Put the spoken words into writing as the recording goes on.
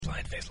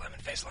face, lemon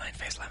face, lion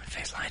face, lemon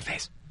face, lion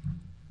face.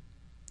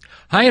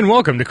 Hi, and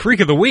welcome to Creek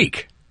of the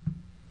Week.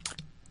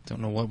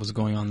 Don't know what was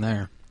going on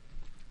there.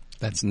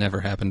 That's never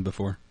happened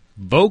before.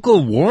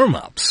 Vocal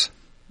warm-ups.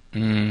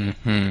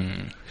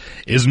 Mm-hmm.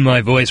 Isn't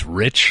my voice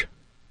rich?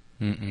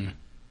 Mm-mm.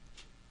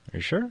 Are you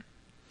sure?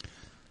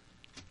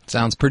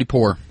 Sounds pretty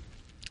poor.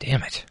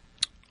 Damn it.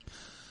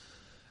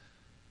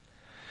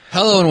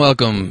 Hello and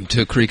welcome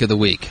to Creek of the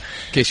Week.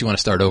 In case you want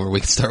to start over, we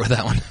can start with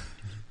that one.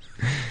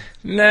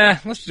 Nah,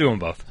 let's do them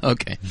both.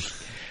 Okay.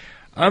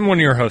 I'm one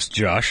of your hosts,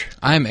 Josh.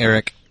 I'm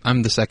Eric.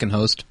 I'm the second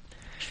host.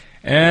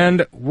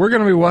 And we're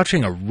going to be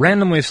watching a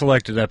randomly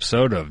selected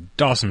episode of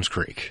Dawson's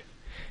Creek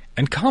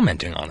and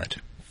commenting on it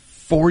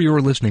for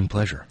your listening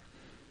pleasure.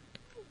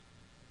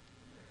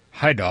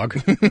 Hi, dog.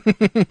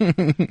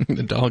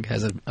 The dog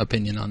has an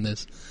opinion on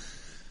this.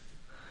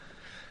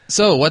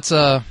 So, what's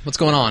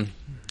going on?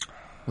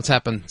 What's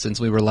happened since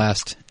we were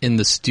last in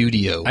the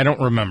studio? I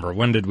don't remember.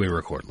 When did we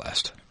record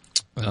last?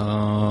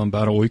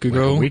 About a week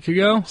ago. Like a week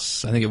ago? I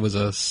think it was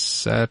a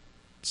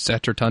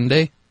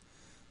Saturday. It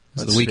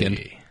was the weekend.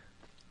 See.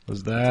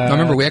 Was that... I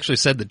remember we actually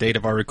said the date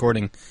of our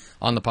recording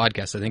on the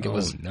podcast. I think it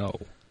was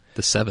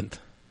the 7th.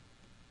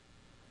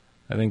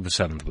 I think the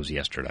 7th was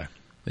yesterday.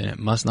 Then it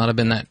must not have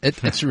been that.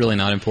 It's really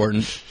not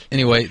important.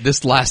 Anyway,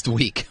 this last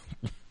week.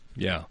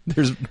 Yeah.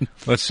 There's.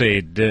 Let's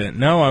see.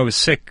 No, I was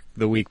sick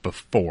the week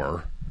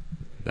before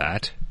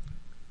that.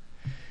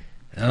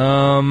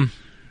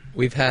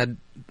 We've had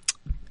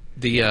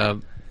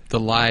the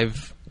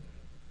live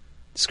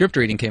script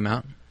reading came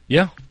out.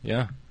 Yeah.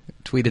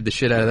 Tweeted the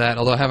shit out of that,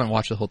 although I haven't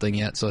watched the whole thing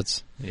yet, so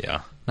it's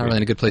not really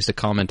in a good place to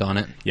comment on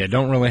it. Yeah,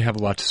 don't really have a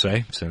lot to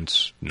say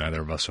since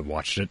neither of us have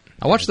watched it.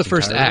 I watched the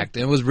first act,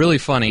 and it was really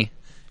funny.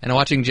 And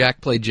watching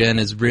Jack play Jen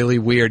is really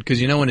weird,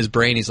 because in his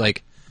brain he's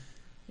like,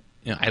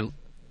 I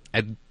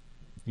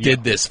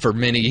did this for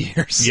many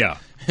years. Yeah.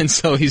 And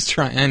so he's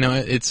trying, I know,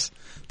 it's,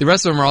 the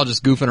rest of them are all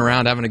just goofing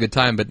around, having a good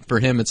time, but for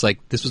him it's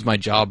like, this was my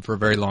job for a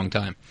very long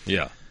time.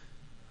 Yeah.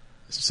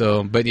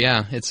 So, but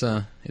yeah, it's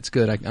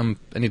good. I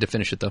need to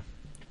finish it, though.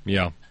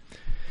 Yeah.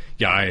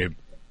 Yeah,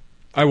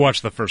 I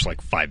watched the first,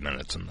 5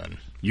 minutes, and then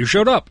you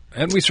showed up,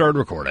 and we started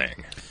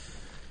recording.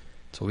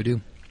 That's what we do.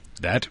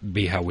 That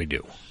be how we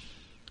do.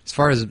 As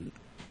far as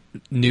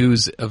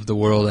news of the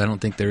world, I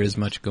don't think there is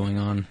much going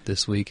on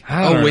this week.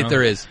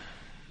 There is.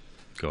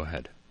 Go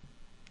ahead.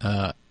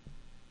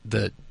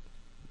 The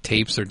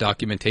tapes or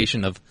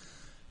documentation of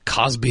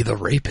Cosby the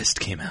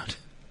Rapist came out.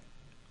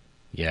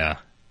 Yeah.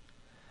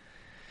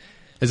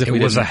 As if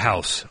it was a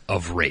house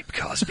of rape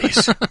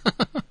Cosbys.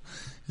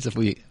 As if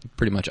we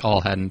pretty much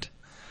all hadn't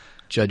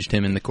judged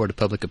him in the court of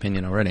public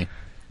opinion already.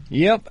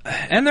 Yep.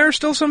 And there are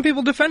still some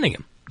people defending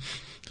him.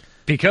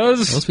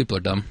 Because... Those people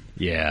are dumb.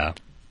 Yeah.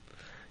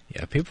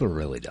 Yeah, people are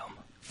really dumb.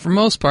 For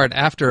most part,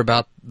 after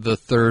about the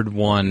third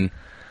one,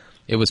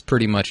 it was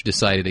pretty much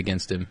decided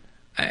against him.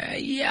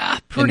 Yeah,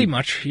 pretty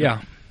much,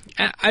 yeah.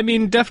 I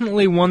mean,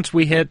 definitely once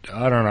we hit,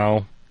 I don't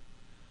know,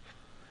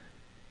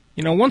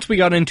 once we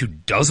got into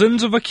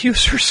dozens of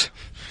accusers.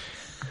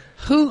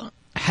 Who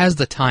has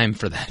the time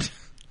for that?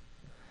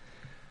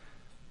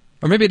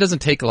 Or maybe it doesn't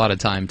take a lot of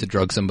time to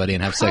drug somebody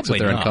and have sex with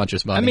their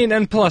unconscious body. I mean,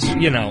 and plus,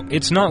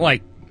 it's not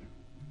like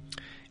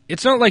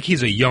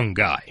he's a young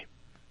guy.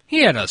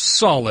 He had a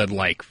solid,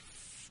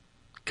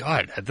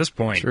 God, at this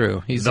point.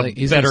 True. He's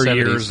better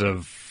years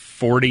of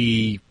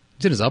 40...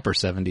 He's in his upper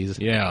 70s.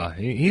 Yeah.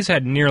 He's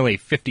had nearly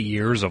 50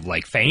 years of,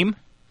 fame.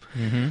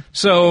 Mm-hmm.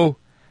 So,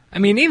 I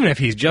mean, even if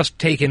he's just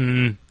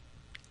taken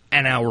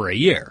an hour a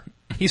year,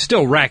 he's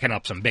still racking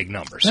up some big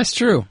numbers. That's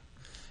true.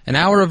 An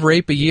hour of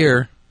rape a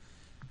year,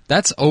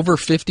 that's over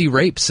 50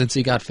 rapes since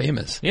he got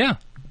famous. Yeah.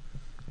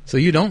 So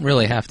you don't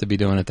really have to be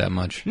doing it that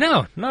much.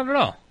 No, not at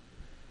all.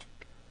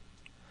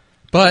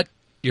 But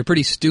you're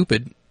pretty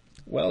stupid.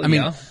 Well, I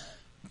mean,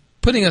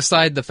 putting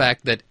aside the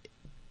fact that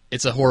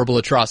it's a horrible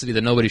atrocity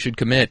that nobody should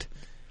commit,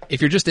 if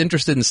you're just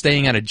interested in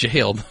staying out of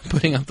jail,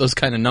 putting up those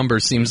kind of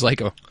numbers seems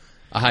like a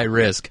high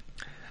risk.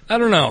 I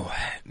don't know.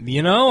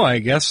 I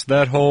guess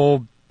that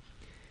whole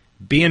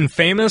being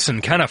famous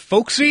and kind of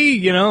folksy,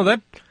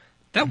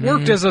 that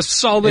worked as a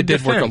solid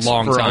defense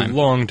for a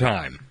long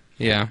time.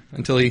 Yeah,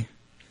 until I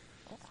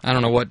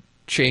don't know what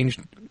changed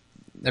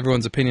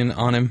everyone's opinion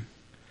on him.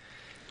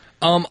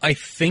 I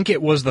think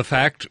it was the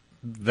fact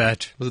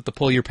that... Was it the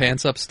pull your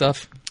pants up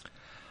stuff?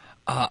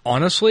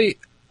 Honestly,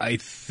 I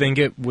think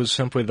it was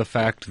simply the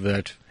fact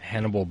that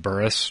Hannibal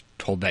Buress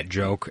told that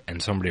joke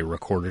and somebody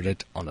recorded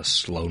it on a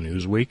slow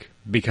news week.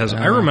 Because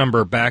I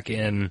remember back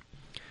in...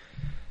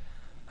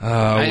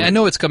 I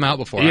know it's come out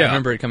before. Yeah. I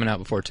remember it coming out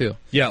before, too.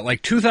 Yeah,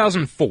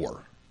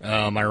 2004.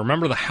 I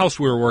remember the house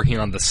we were working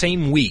on the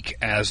same week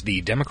as the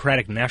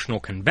Democratic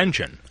National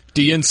Convention.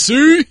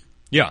 DNC?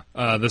 Yeah,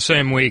 the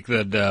same week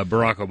that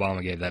Barack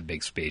Obama gave that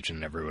big speech,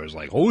 and everybody was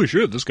like, holy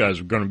shit, this guy's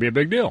going to be a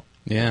big deal.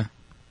 Yeah.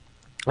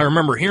 I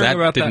remember hearing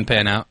about that. That didn't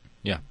pan out.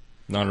 Yeah,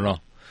 not at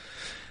all.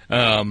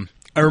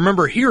 I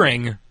remember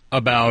hearing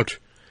about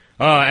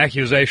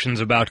accusations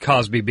about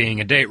Cosby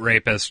being a date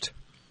rapist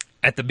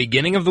at the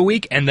beginning of the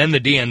week, and then the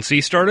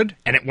DNC started,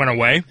 and it went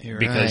away You're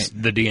because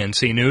right. the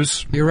DNC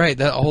news. You're right.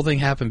 That whole thing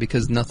happened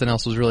because nothing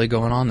else was really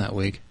going on that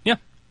week. Yeah.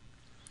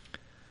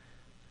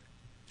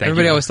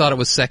 Everybody always thought it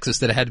was sexist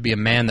that it had to be a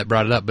man that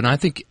brought it up, but I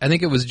think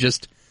it was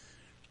just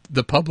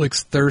the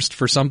public's thirst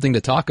for something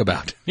to talk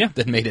about. Yeah.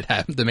 That made it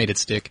happen. That made it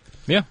stick.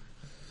 Yeah.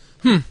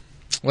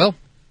 Well,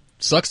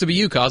 sucks to be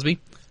you, Cosby.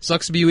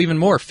 Sucks to be you even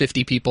more.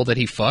 50 people that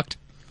he fucked.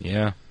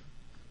 Yeah.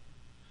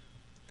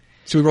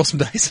 Should we roll some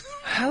dice?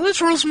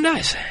 Let's roll some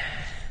dice.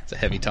 It's a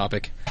heavy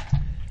topic.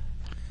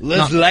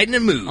 Let's lighten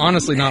and move.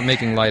 Honestly, not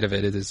making light of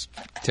it. It is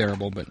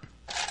terrible, but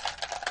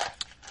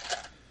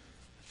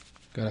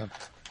gotta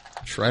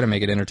try to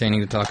make it entertaining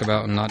to talk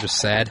about and not just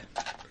sad.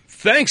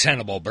 Thanks,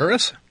 Hannibal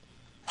Buress.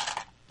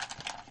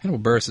 Hannibal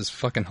Buress is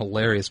fucking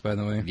hilarious, by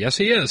the way. Yes,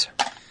 he is.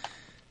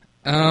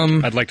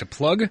 I'd like to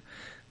plug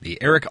the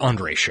Eric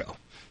Andre Show,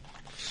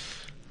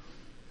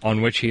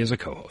 on which he is a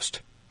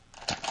co-host.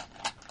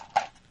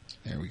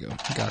 There we go.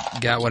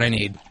 Got what I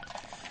need.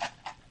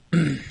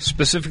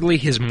 Specifically,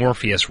 his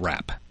Morpheus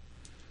rap.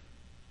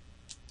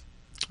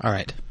 All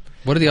right.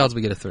 What are the odds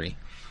we get a 3?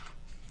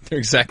 They're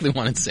exactly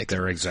 1 in 6.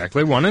 They're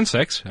exactly 1 in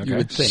 6. Okay. You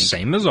would think.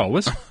 Same as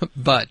always.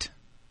 But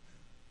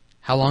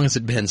how long has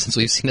it been since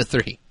we've seen a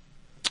 3?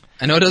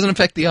 I know it doesn't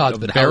affect the odds,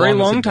 but how Very long has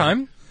long it been?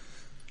 time.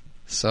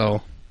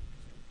 So,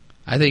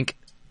 I think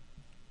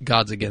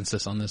God's against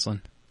us on this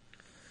one.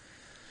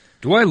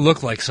 Do I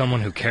look like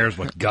someone who cares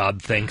what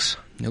God thinks?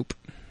 Nope.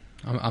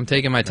 I'm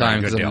taking my time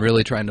good because I'm deal.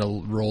 really trying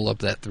to roll up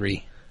that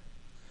 3.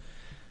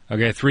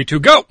 Okay, 3, 2,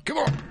 go! Come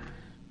on!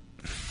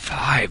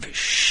 5,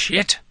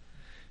 shit.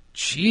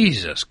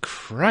 Jesus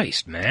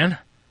Christ, man.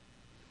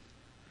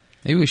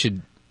 Maybe we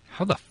should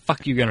How the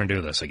fuck you gonna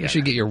do this again? we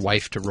should get your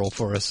wife to roll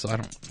for us. So I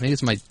don't. Maybe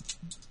it's my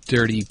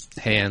dirty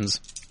hands.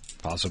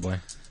 Possibly.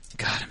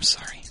 God, I'm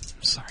sorry.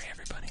 I'm sorry,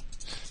 everybody.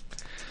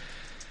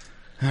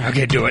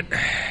 Okay, do it.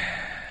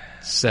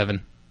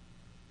 7.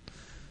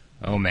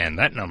 Oh man,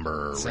 that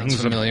number Sounds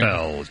rings familiar. a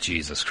bell.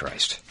 Jesus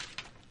Christ.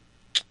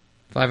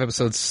 5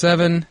 episodes.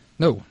 7.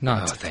 No, Oh,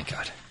 not. thank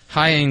God.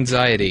 High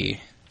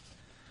Anxiety.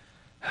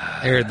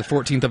 Aired the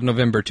 14th of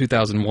November,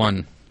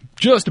 2001.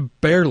 Just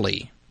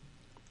barely.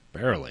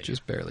 Barely.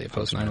 Just barely a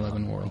post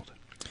 9/11 world.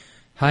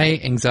 High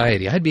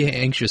Anxiety. I'd be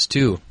anxious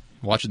too,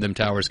 watching them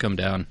towers come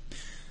down.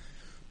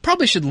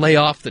 Probably should lay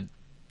off the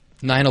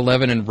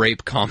 9/11 and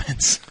rape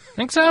comments.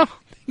 Think so?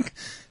 I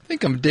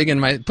think I'm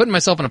putting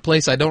myself in a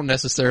place I don't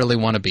necessarily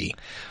want to be.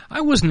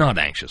 I was not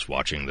anxious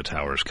watching the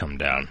towers come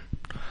down.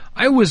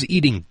 I was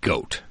eating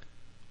goat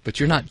But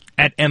you're not.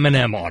 at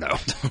M&M Auto.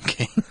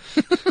 Okay.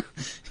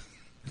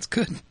 That's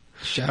good.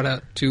 Shout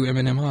out to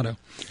Eminem Auto.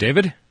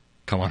 David,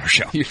 come on our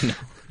show.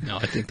 No,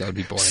 I think that would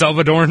be boring.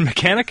 Salvadoran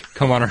mechanic,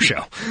 come on our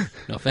show.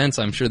 No offense,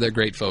 I'm sure they're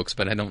great folks,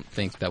 but I don't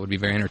think that would be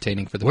very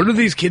entertaining for the What are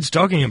these kids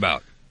talking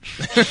about?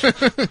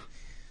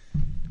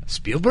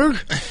 Spielberg?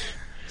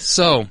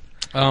 So,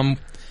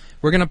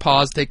 we're going to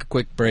pause, take a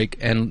quick break,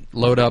 and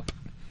load up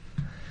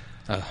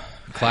a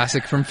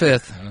classic from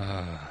 5th,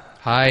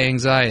 High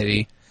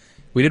Anxiety.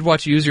 We did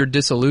watch Use Your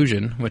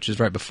Disillusion, which is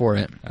right before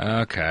it.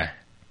 Okay.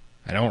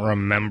 I don't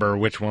remember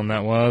which one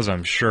that was.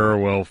 I'm sure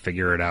we'll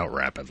figure it out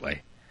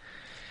rapidly.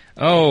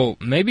 Oh,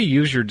 maybe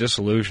Use Your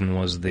Disillusion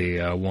was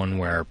the one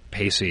where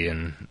Pacey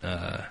and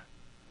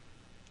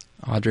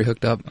Audrey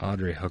hooked up.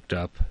 Audrey hooked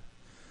up.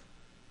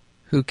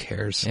 Who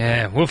cares?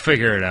 Yeah, we'll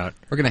figure it out.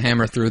 We're going to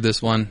hammer through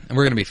this one, and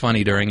we're going to be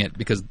funny during it,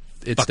 because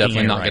it's Fucking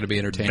definitely not right. going to be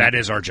entertaining. That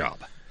is our job.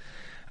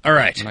 All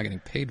right. I'm not getting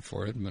paid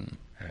for it, but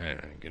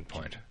Good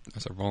point.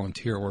 that's our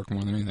volunteer work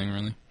more than anything,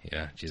 really.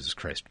 Yeah, Jesus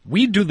Christ.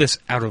 We do this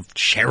out of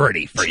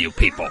charity for you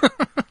people.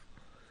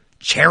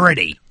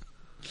 Charity.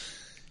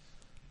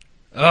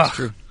 Ugh.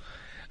 True.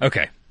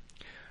 Okay.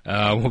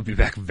 We'll be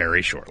back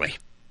very shortly.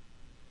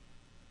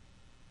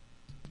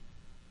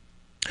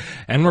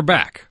 And we're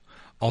back.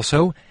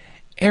 Also,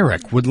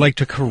 Eric would like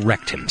to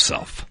correct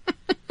himself.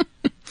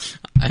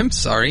 I'm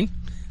sorry.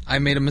 I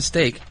made a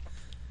mistake.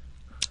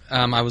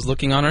 I was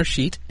looking on our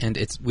sheet, and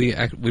we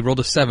rolled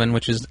a 7,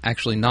 which is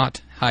actually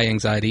not High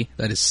Anxiety.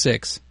 That is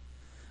 6.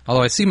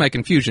 Although I see my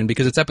confusion,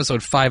 because it's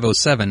episode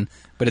 507,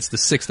 but it's the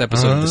 6th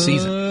episode of the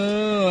season.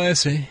 Oh, I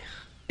see.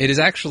 It is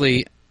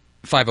actually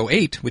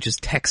 508, which is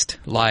Text,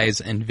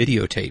 Lies, and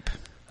Videotape.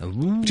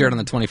 Ooh. Which aired on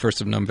the 21st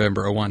of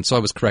November 01, so I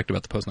was correct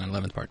about the post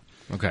 9/11 part.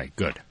 Okay,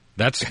 good.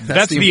 That's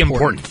the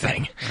important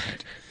thing.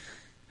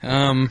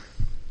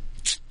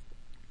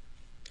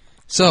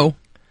 So,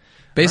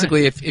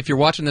 basically, if you're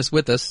watching this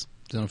with us,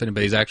 I don't know if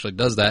anybody's actually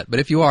does that, but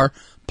if you are,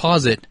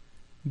 pause it,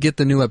 get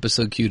the new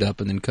episode queued up,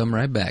 and then come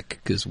right back,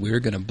 because we're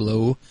going to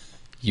blow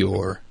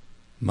your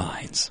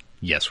minds.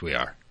 Yes, we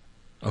are.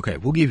 Okay,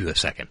 we'll give you a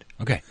second.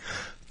 Okay.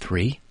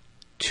 3,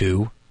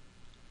 2.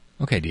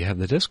 Okay, do you have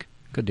the disc?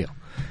 Good deal.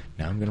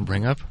 Now I'm going to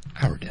bring up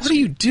our disc. What are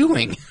you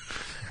doing?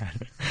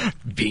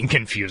 Being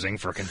confusing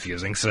for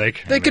confusing's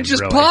sake. They could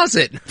just pause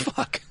it.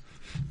 Fuck.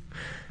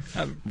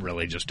 I'm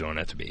really just doing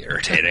it to be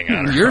irritating. I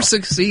don't You're know.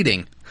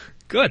 succeeding.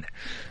 Good.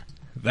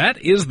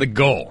 That is the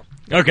goal.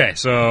 Okay,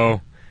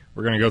 so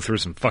We're going to go through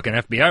some fucking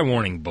FBI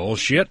warning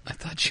bullshit. I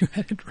thought you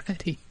had it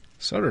ready.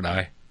 So did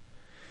I.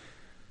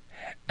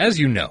 As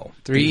you know,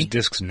 3. these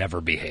discs never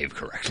behave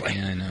correctly.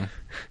 Yeah, I know.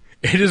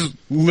 It is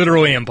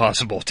literally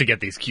impossible to get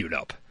these queued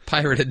up.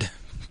 Pirated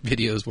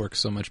videos work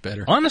so much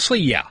better. Honestly,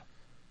 yeah.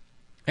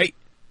 Hey,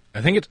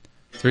 I think it's...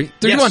 3,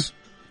 2, 1. Yes.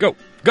 Go.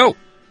 Go.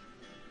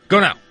 Go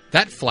now.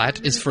 That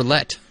flat is for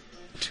let.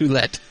 To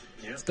let.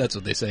 That's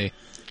what they say.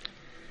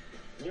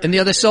 And the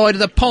other side of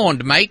the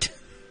pond, mate.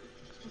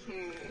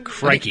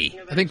 Crikey.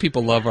 I think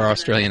people love our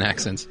Australian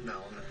accents.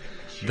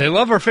 They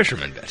love our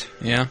fisherman bit.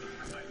 Yeah.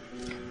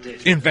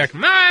 In fact,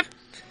 Mike,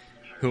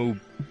 who...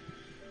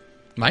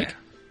 Mike?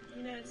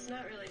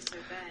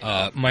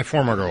 My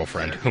former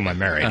girlfriend, whom I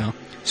married, Oh.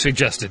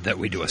 suggested that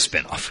we do a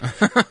spin-off.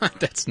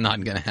 That's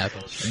not going to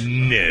happen.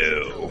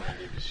 No.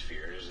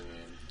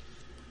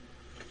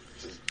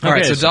 All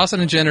right, Okay, so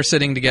Dawson and Jen are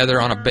sitting together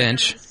on a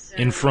bench.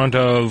 in front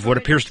of what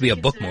appears to be a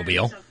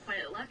bookmobile.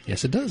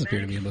 Yes, it does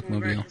appear to be a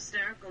bookmobile.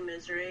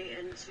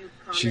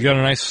 She's got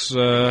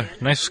a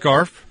nice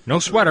scarf. No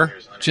sweater.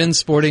 Jen's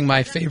sporting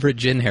my favorite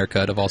Jen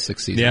haircut of all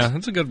 6 seasons. Yeah,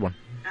 that's a good one.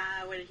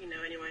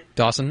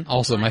 Dawson,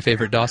 also my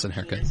favorite Dawson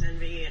haircut.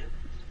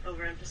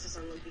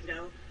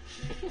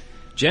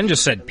 Jen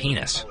just said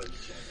penis.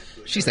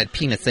 She said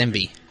penis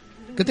envy.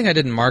 Good thing I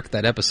didn't mark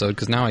that episode,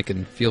 because now I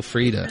can feel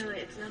free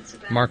to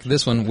mark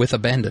this one with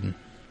abandon.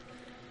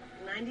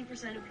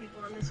 90% of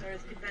people on this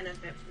earth could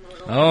benefit from a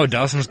little Oh,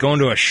 Dawson's going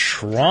to a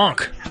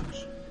schronk.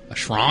 A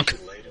schronk?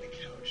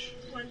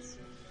 once,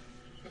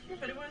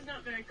 but it was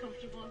not very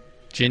comfortable.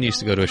 Jen used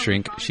to go to a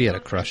shrink. She had a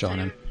crush on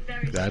him.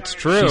 That's She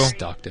true.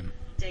 stalked him.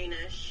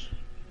 Danish.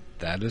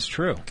 That is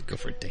true. Go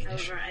for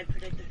Danish. However, I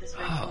predicted this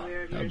way Oh,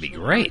 earlier that would be years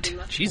great. before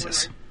I left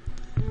Jesus. for.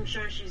 I'm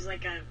sure she's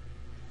like a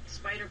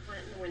spider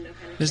plant in the window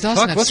kind of Does thing.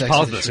 Dawson Fuck, have let's sex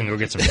pause with a this and go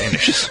get some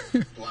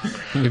Danishes.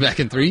 We'll be back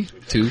in 3,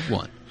 2,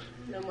 1.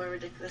 No more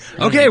ridiculous.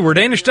 Okay, we're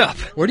Danished up.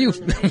 Where do you...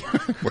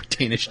 We're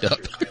Danished up.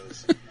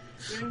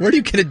 Where do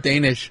you get a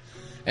Danish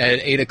at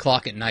 8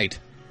 o'clock at night?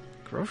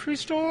 Grocery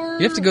store?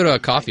 You have to go to a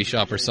coffee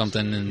shop or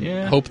something and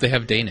Yeah. hope they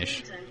have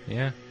Danish.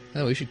 Yeah.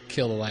 Oh, we should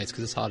kill the lights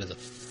because it's hot as a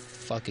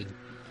fucking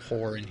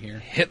whore in here.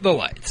 Hit the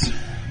lights.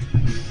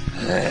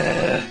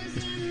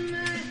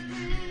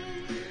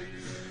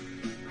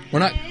 We're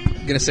not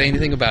going to say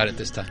anything about it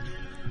this time.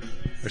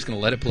 We're just going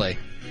to let it play.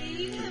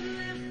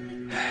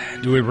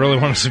 Do we really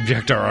want to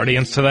subject our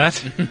audience to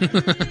that?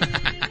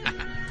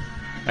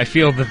 I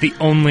feel that the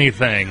only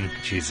thing...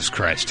 Jesus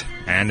Christ.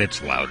 And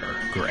it's louder.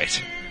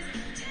 Great.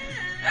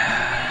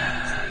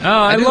 Oh,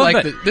 I do love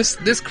like that.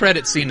 this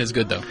credit scene is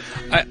good though.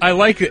 I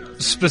like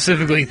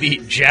specifically the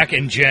Jack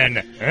and Jen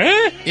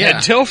Yeah.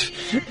 head tilt.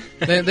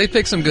 They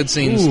pick some good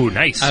scenes Ooh,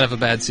 nice. out of a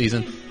bad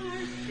season.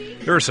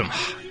 There was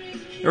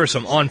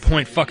some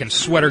on-point fucking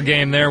sweater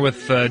game there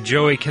with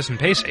Joey kissing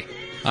Pacey.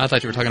 I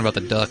thought you were talking about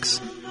the ducks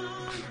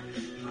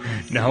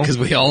No, because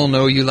we all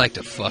know you like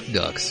to fuck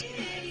ducks.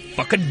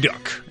 fuck a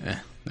duck.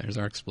 There's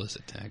our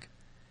explicit tag.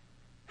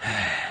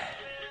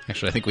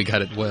 Actually, I think we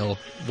got it well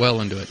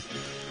into it.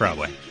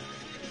 Probably.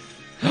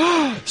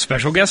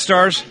 Special guest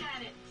stars,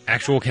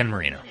 actual Ken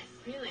Marino.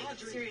 Really?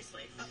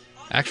 Seriously.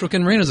 Actual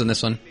Ken Marino's in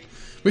this one.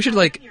 We should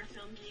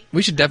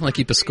definitely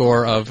keep a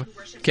score of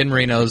Ken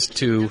Marino's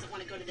to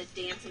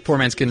Poor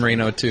Man's Ken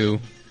Marino to...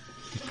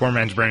 Poor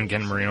man's brain,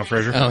 Ken Marino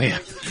Fraser. Oh yeah,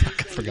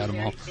 fuck, I forgot them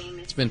all.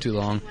 It's been too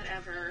long.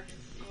 Whatever.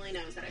 All I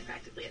know is that I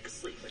practically had to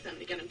sleep with them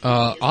to get him.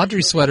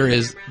 Audrey's sweater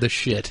is the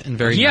shit and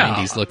very Yeah,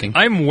 90s looking.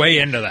 I'm way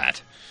into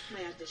that. My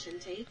audition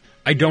tape.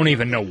 I don't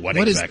even know what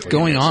What is exactly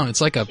going it is. on?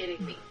 It's like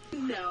Kidding me?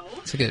 No.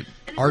 an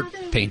art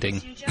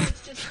painting.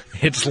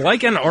 It's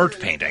like an art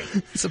painting.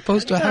 As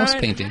opposed to a house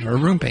painting or a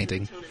room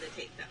painting. Tone of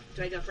the tape, though.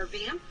 Do I go for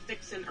Vamp,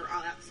 Vixen, or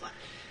all out slack?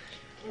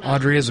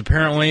 Audrey is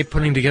apparently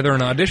putting together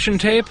an audition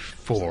tape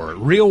for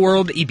Real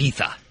World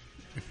Ibiza.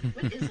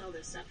 What is all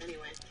this stuff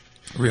anyway?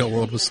 Real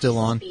World was still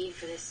on.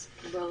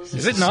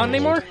 Is it not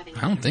anymore?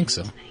 I don't think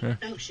so.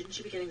 Oh, shouldn't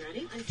she be getting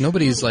ready?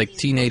 Nobody's like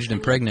teenaged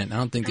and pregnant. I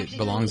don't think it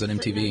belongs on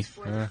MTV.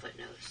 Not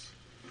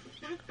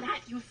that,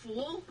 you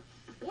fool.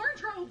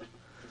 Wardrobe.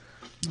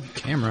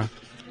 Camera.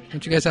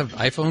 Don't you guys have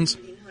iPhones?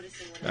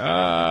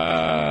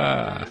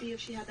 Maybe if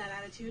she had that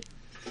attitude.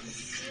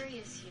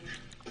 Serious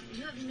here.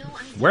 You have no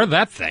idea. Wear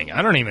that thing.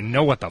 I don't even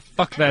know what the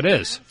fuck that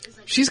is.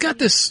 She's got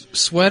this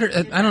sweater.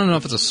 I don't know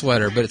if it's a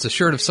sweater, but it's a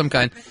shirt of some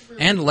kind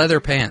and leather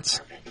pants.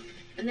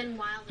 And then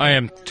while I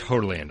am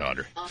totally into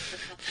Audrey.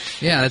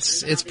 Yeah,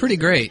 it's pretty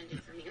great.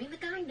 I mean, the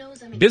guy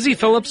knows I'm Busy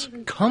Phillips,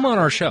 come on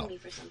our show.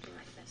 for something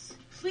like this.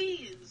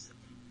 please.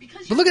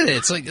 Because But look at it.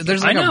 It's like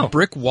there's like I know. a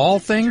brick wall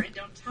thing. don't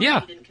tell Yeah.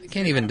 me you didn't I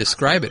can't even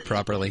describe it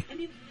properly.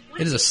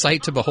 It is a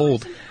sight to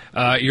behold.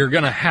 You're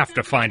going to have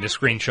to find a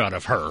screenshot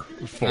of her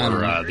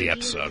for the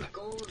episode.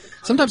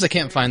 Sometimes I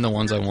can't find the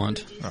ones I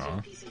want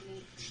Aw.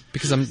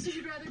 because I'm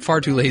far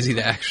too lazy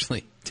to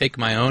actually take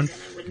my own.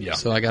 Yeah.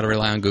 So I got to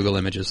rely on Google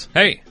Images.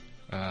 Hey,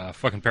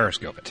 fucking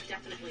Periscope it.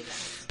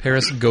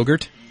 Paris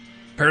Gogurt.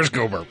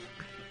 Periscope. I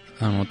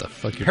don't know what the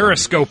fuck you're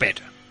Periscope it.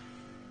 talking-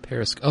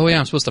 Periscope. Oh, yeah,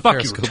 I'm supposed to Fuck, you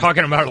Periscope. were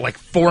talking about it like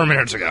 4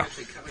 minutes ago. I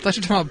thought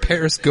you were talking about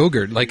Paris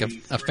Go-Gurt, like a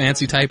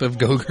fancy type of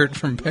Go-Gurt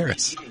from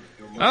Paris.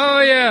 Oh,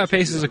 yeah,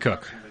 Pace is a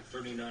cook.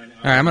 All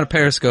right, I'm going to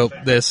Periscope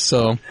this,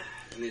 so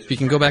if you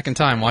can go back in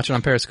time, watch it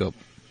on Periscope.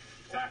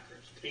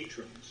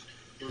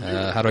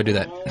 How do I do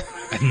that?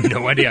 I have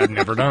no idea. I've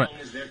never done it.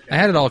 I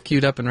had it all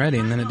queued up and ready,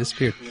 and then it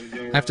disappeared.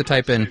 I have to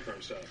type in...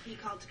 He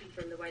called to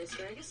confirm the white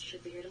asparagus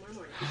should be here tomorrow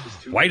morning.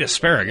 White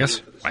asparagus?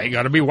 Why you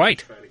gotta be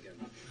white?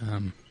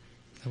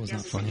 That was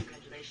not funny.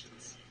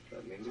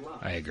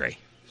 I agree.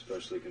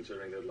 Especially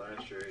considering that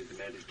last year he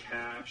demanded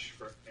cash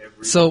for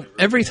every... So,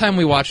 every time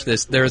we watch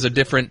this, there is a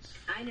different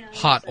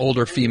hot,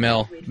 older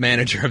female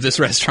manager of this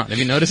restaurant. Have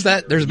you noticed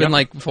that? There's been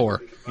like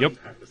 4. Yep.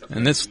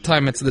 And this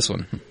time it's this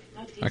one.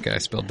 Okay, I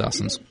spelled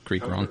Dawson's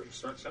Creek wrong.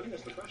 Start sending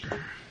us the question.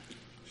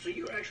 So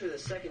you're actually the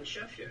second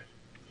chef here?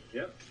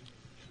 Yep.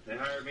 They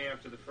hired me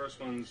after the first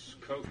one's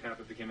coke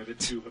habit became a bit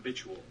too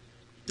habitual.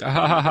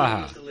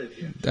 Ah, To live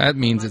here. That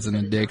means it's an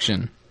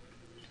addiction.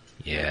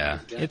 yeah,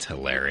 it's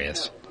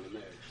hilarious.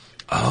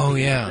 Oh,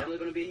 yeah. Family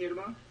gonna be here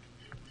tomorrow?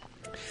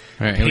 All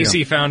right, here we go.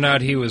 Pacey found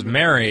out he was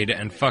married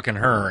and fucking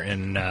her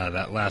in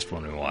that last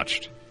one we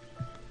watched.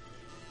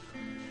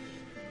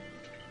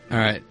 All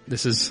right,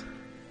 this is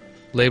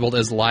labeled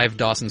as Live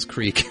Dawson's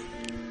Creek,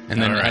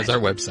 and then All it has right.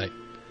 our website.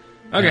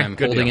 Okay, And I'm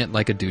good holding deal. it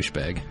like a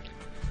douchebag.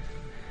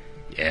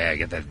 Yeah,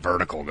 get that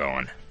vertical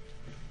going.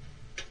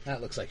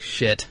 That looks like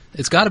shit.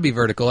 It's got to be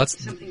vertical.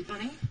 That's Something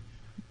funny?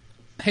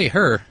 hey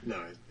her.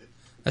 No,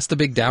 That's the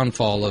big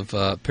downfall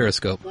of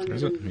Periscope. Longer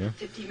Is it? than Yeah.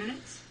 50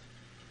 minutes?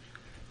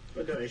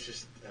 but no, it's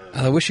just...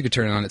 I wish you could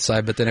turn it on its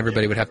side, but then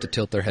everybody would have to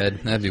tilt their head.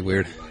 That'd be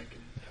weird.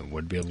 It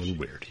would be a little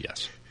weird,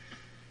 yes.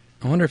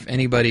 I wonder if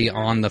anybody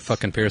on the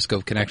fucking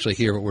Periscope can actually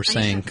hear what we're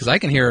saying, because I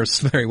can hear us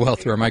very well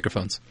through our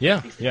microphones.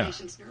 Yeah, Makes the yeah.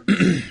 patients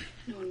nervous.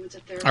 No one would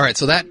sit there. All right,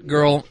 so that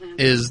girl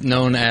is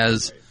known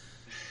as...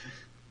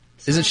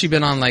 Isn't she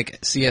been on, like,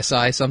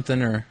 CSI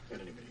something, or...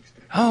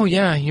 Oh,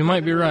 yeah, you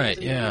might be right,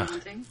 yeah.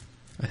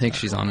 I think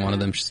she's on one of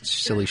them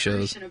silly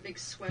shows.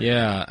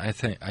 Yeah, I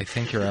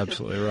think you're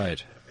absolutely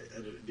right.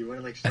 Do you want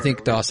to, like, I start think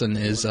over? Dawson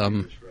is,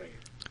 Right.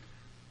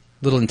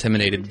 little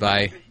intimidated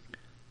by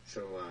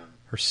So,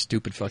 her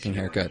stupid fucking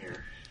haircut.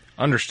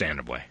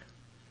 Understandably.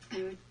 I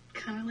would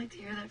kind of like to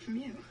hear that from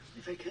you,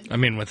 if I could. I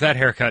mean, with that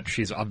haircut,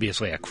 she's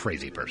obviously a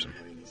crazy person.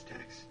 having these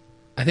texts.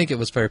 I think it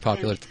was very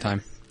popular at the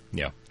time.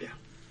 Yeah.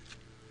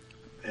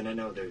 And I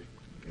know they're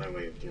my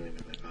way of dealing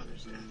with my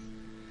father's death.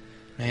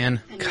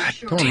 Man, And God, you're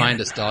sure- don't remind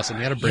us, Dawson.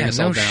 You gotta bring Yeah, us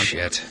all no down.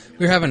 shit.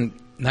 We were having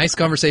nice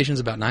conversations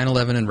about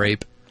 9/11 and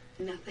rape,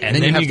 Nothing. And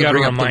then then you have you to gotta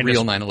bring up the remind us-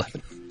 real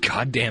 9/11.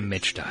 Goddamn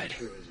Mitch died.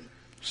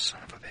 Son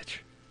of a bitch.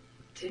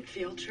 Did it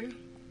feel true?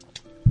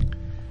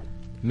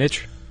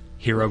 Mitch,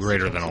 hero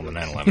greater than all the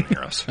 9/11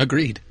 heroes.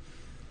 Agreed.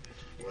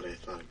 What I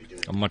thought I'd be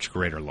doing. A much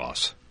greater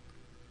loss.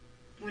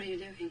 What are you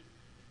doing?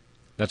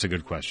 That's a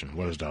good question.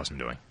 What is Dawson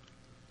doing?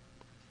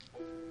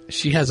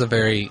 She has a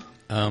very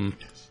You're not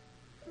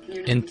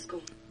In- in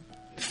school.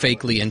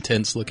 fakely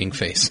intense-looking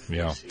face.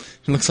 Yeah.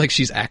 It looks like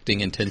she's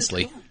acting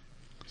intensely. Cool.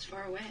 It's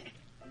far away.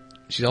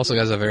 She also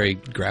has a very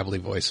gravelly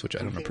voice, which I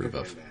don't think approve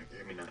I'm of. going back.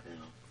 I mean, not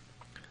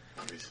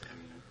now. Obviously, I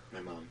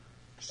mean, my mom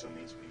still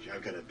needs me.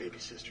 I've got a baby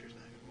sister who's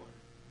not even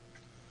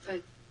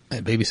one. But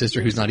A baby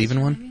sister who's not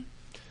even one?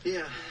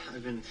 Yeah,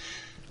 I've been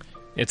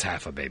It's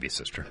half a baby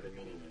sister.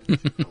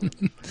 meaning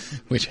to.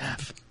 Which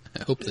half?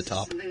 I hope is the this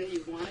top. something that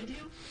you want to do?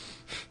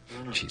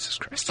 Jesus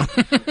Christ. Maybe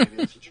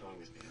that's what's wrong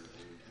with me.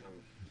 I don't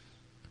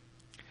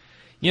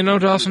You know,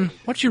 Dawson,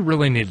 what you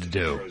really need to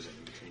do frozen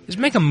between is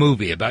make a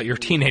movie about your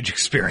teenage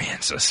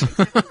experiences.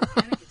 Panic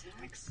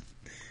attacks.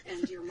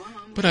 And your mom.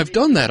 But I've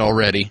done that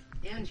already.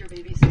 And your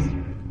baby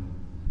sister.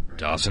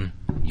 Dawson,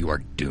 you are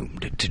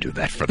doomed to do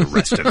that for the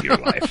rest of your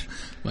life.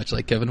 Much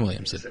like Kevin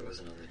Williamson. That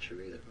wasn't on the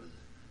tree. That was.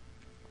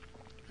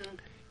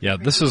 Yeah,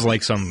 this is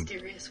like some,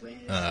 Mysterious ways.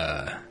 So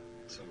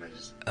I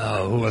just.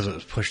 who was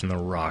it pushing the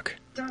rock?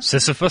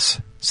 Sisyphus?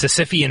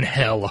 Sisyphean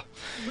hell.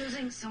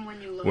 Losing someone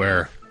you love.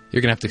 Where,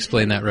 You're gonna have to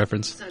explain that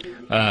reference.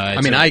 Suddenly.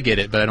 I mean, I get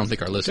it, but I don't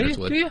think our do listeners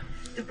you, would. do you?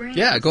 The brain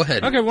Yeah, go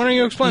ahead. Okay, why don't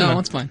you explain No, that?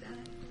 it's fine.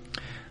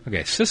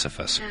 Okay,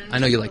 Sisyphus. And I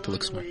know you like to along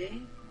look the smart.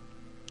 way,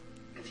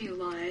 a few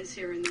lies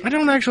here and there. I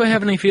don't actually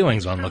have any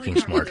feelings on Probably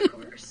looking part smart. of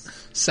the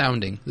course.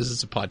 Sounding. This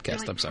is a The podcast,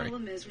 only I'm sorry.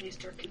 problem is when you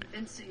start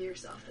convincing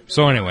yourself that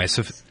So the anyway,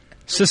 lies-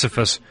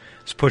 Sisyphus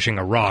is pushing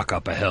a rock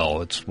up a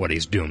hill. It's what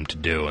he's doomed to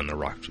do, and the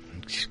rock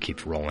just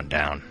keeps rolling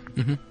down.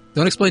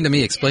 Don't explain to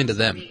me, explain to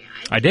them.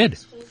 I did.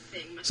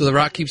 So the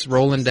rock keeps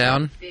rolling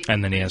down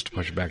And then he has to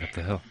push it back up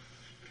the hill.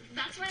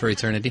 for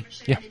eternity.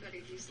 Yeah.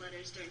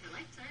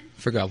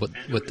 Forgot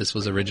what this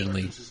was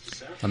originally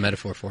a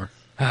metaphor for.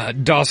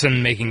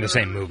 Dawson making the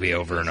same movie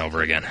over and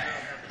over again.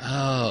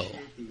 Oh.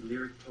 The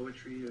lyric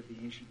poetry of the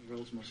ancient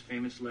world's most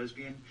famous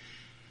lesbian.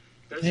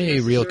 Hey,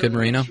 real Kid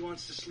Marino. She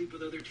wants to sleep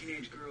with other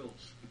teenage girls.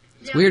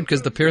 It's weird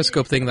because the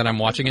Periscope thing that I'm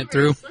watching it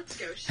through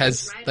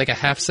has like a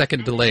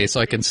half-second delay, so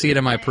I can see it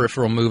in my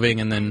peripheral moving,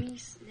 and then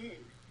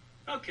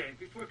Okay,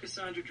 before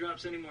Cassandra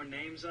drops any more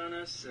names on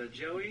us,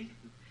 Joey,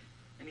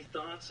 any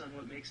thoughts? thoughts on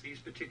what makes these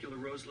particular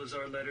Rose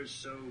Lazar letters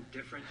so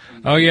different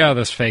from Oh yeah,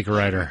 this fake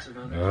writer.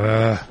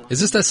 Is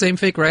this that same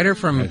fake writer I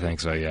from think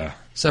so. Yeah.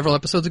 several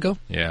episodes ago?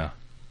 Yeah.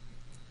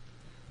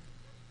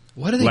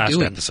 What are they Last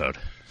doing? episode.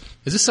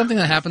 Is this something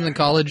that happens in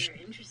college?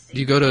 Do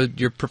you go to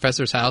your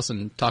professor's house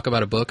and talk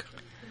about a book?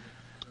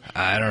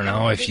 I don't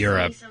know if you're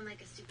a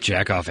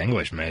jack-off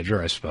English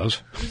major, I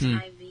suppose.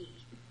 IV.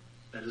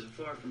 That is a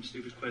far from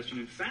stupid question.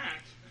 In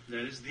fact,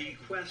 that is the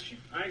question.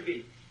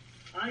 IV.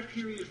 I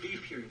period, V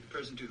period. The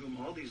person to whom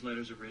all these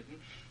letters are written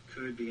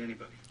could be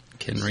anybody.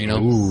 Ken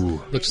Reno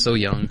Ooh. looks so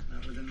young,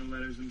 Not within the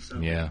letters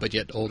themselves. Yeah. but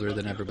yet older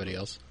than everybody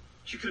else.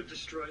 She could have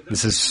destroyed them.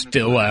 This is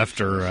still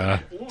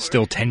after,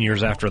 still 10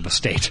 years after the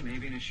state.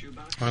 Maybe in a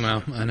shoebox. I know.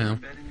 Bed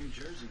in New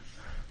Jersey.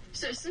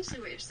 So essentially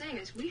what you're saying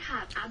is we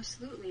have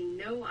absolutely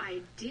no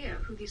idea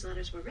who these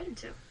letters were written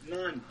to.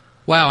 None.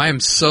 Wow, I am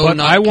so But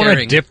not I want to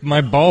caring. dip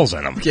my balls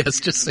in them. Yes,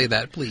 just say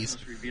that, please.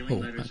 Most revealing Oh,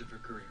 letters of her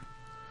career.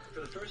 For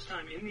the first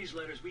time in these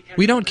letters,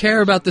 we don't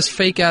care about this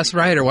fake-ass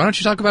writer. Why don't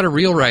you talk about a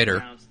real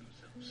writer?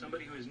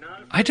 Somebody who is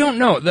not I don't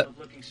know. afraid of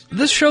looking stupid.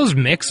 This show's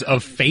mix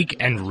of fake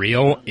and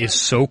real is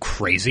so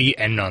crazy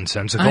and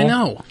nonsensical. I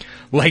know.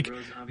 Like,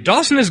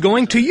 Dawson is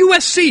going to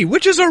USC,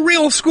 which is a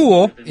real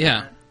school.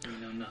 Yeah,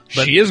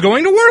 She is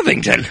going to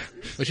Worthington.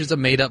 which is a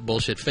made-up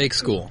bullshit fake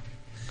school,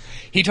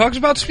 He talks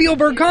about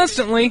Spielberg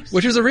constantly.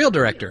 which is a real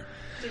director.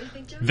 Do you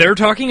think, Joe? They're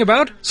talking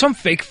about some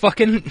fake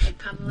fucking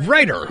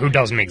writer who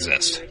doesn't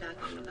exist.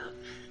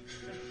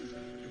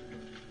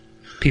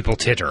 People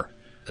titter.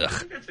 Ugh.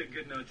 That's a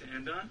good note to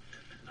end on.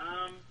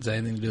 Does that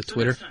have anything to do with So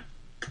Twitter?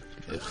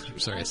 next time, I'm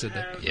sorry, I said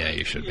that. have Yeah,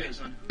 you should be. ideas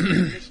on who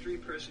the mystery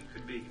person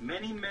could be.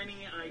 Many, many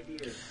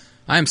ideas.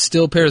 I am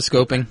still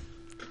periscoping.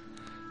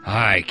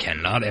 I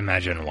cannot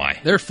imagine why.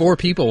 There are 4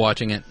 people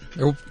watching it.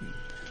 They're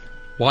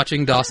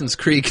watching Dawson's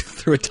Creek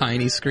through a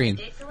tiny screen.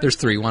 There's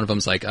 3. One of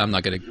them's like, I'm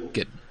not going to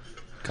get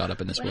caught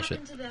up in this bullshit.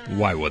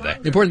 Why would they?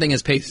 The important thing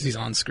is Pacey's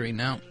on screen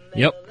now,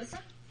 Yep.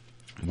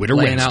 Witter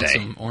laying out Wednesday.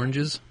 some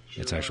oranges.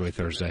 It's actually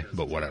Thursday,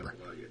 but whatever.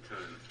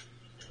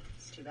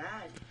 It's too bad.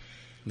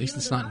 At least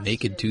it's not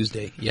Naked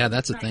Tuesday. Yeah,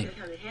 that's a thing.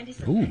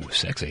 Ooh,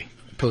 sexy.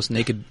 Post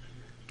naked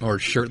or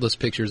shirtless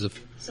pictures of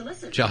So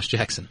listen, Josh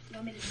Jackson. you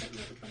want me to set you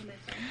up with one of my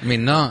friends? I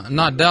mean, no, I'm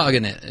not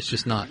dogging it. It's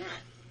just not.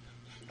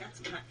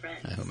 That's my friend.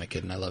 Who am I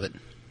kidding? I love it.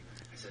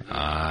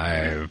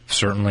 I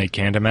certainly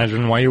can't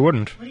imagine why you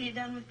wouldn't. What have you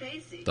done with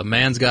Pacey? The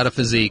man's got a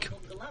physique.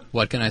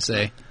 What can I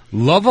say?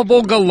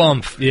 Lovable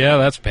Galumph. Yeah,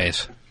 that's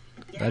Pace.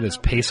 That is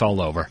Pace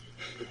all over.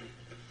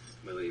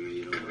 Believe me,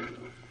 you don't want to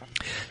know.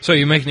 So,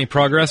 you make any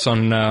progress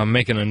on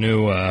making a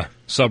new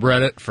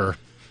subreddit for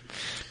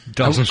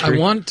Dawson's I Creek?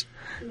 want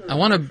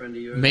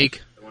to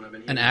make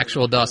an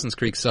actual Dawson's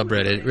Creek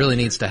subreddit. It really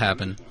needs to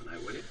happen.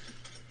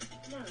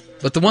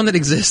 But the one that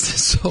exists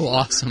is so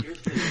awesome.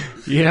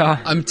 Yeah.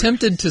 I'm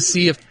tempted to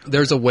see if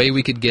there's a way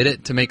we could get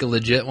it to make a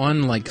legit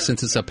one, like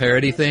since it's a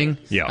parody thing.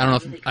 Yeah. I don't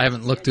know if I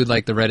haven't looked through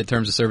like the Reddit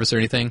terms of service or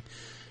anything,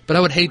 but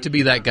I would hate to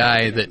be that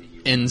guy that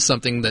ends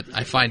something that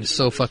I find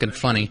so fucking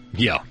funny.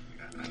 Yeah.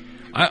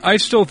 I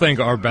still think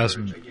our best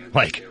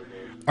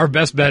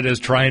bet is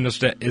trying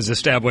to is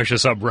establish a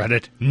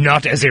subreddit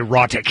not as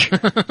erotic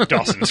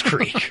Dawson's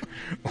Creek.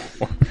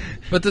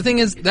 But the thing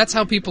is, that's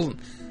how people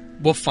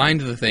will find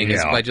the thing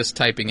is Yeah. by just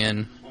typing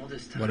in All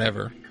this time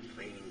whatever. you've been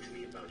complaining to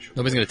me about your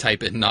Nobody's going to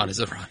type it not as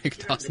erotic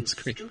Dawson's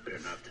been Creek. stupid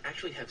enough to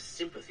actually have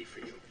sympathy for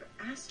you.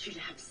 I asked you to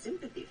have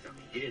sympathy for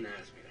me. You didn't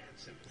ask me to have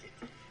sympathy.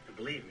 And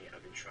believe me,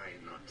 I've been trying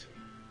not to.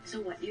 So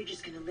what, you're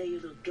just gonna lay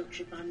your little guilt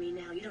trip on me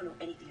now? You don't know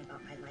anything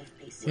about my life,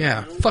 Pacey.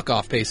 Yeah, No? fuck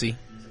off, Pacey.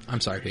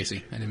 I'm sorry,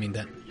 Pacey. I didn't mean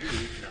that.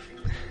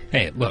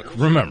 Hey, look,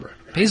 remember,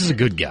 Pace is a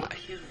good guy.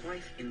 His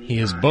wife in the He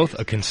is eyes. both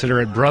a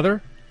considerate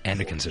brother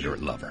and a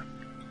considerate lover.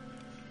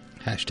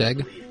 Hashtag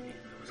Believe me,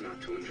 it was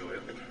not too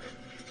enjoyable.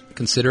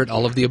 consider it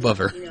all of the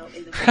abover. You know,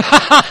 in the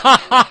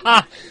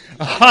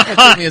That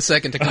took me a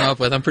second to come up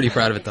with. I'm pretty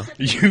proud of it, though.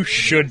 You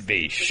should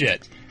be.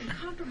 Shit.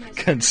 compromise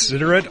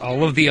Consider it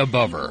all of the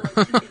abover.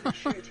 sure to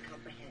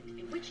comprehend.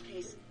 In which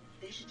case,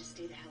 they should just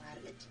stay the hell out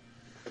of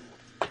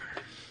it.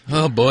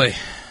 Oh, boy.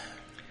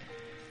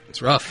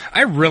 It's rough.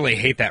 I really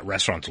hate that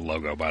restaurant's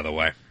logo, by the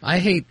way. I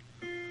hate...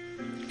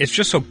 It's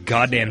just so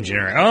goddamn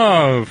generic.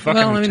 Oh, fucking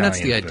Well, I mean,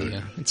 that's the Italian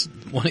food.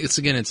 idea. It's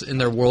again, it's in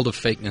their world of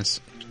fakeness.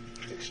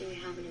 Did she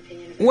have an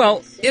opinion?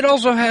 Well, it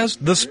also has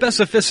the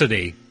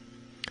specificity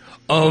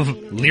of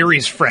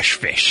Leary's Fresh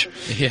Fish.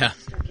 Yeah.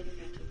 Start getting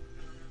back to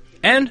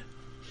And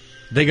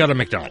they got a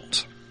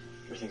McDonald's.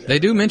 They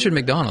do mention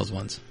McDonald's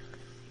once.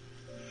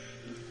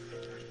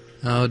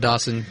 Oh,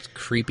 Dawson,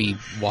 creepy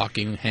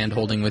walking,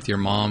 hand-holding with your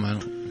mom. I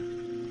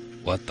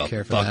don't... What the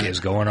Care for fuck that. is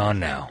going on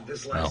now?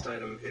 This last Oh,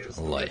 item is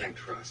the light. Living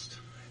Trust.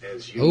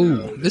 As you Oh,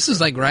 know, this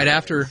is like right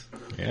after...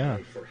 Yeah.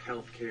 for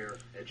healthcare,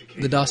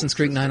 education, The Dawson's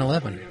Creek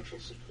 9/11. financial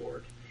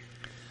support.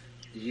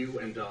 You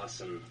and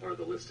Dawson are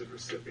the listed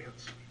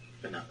recipients.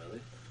 But not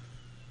really.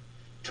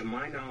 To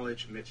my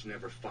knowledge, Mitch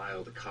never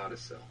filed a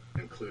codicil,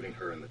 including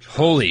her in the trust.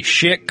 Holy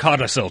shit,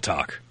 codicil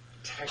talk.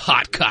 Technically,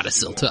 Hot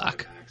codicil you don't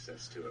talk. have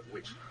access to it,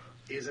 which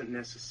isn't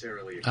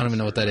necessarily. I don't even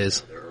know what that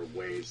is. There are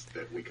ways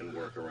that we can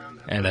work around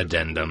that. An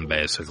addendum,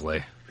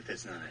 basically. But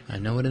that's not it. I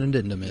know what an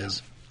addendum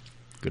is.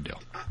 Good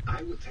deal.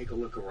 I would take a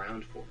look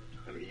around for it.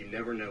 I mean, you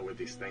never know where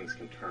these things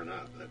can turn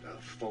up.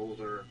 A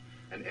folder,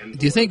 an envelope.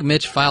 Do you think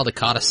Mitch filed a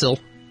codicil?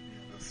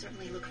 We'll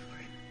certainly look for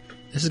it.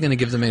 This is going to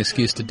give them an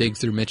excuse to dig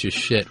through Mitch's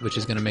shit, which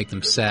is going to make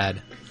them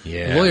sad.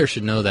 Yeah. The lawyer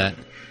should know that.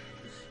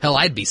 Hell,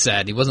 I'd be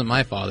sad. He wasn't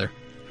my father.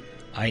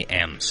 I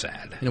am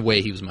sad. In a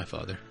way, he was my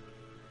father.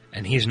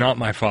 And he's not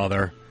my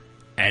father,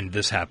 and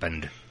this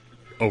happened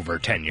over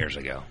 10 years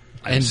ago.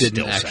 I'm And didn't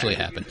still actually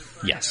sad. happen.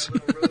 Yes.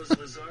 Rose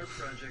Lazar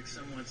project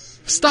somewhat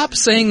Stop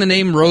saying the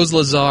name Rose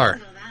Lazar.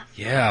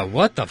 Yeah,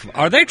 what the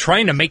are they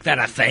trying to make that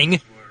a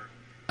thing?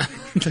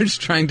 They're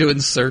just trying to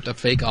insert a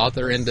fake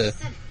author into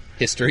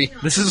history.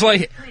 This is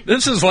like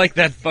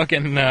that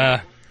fucking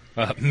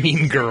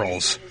Mean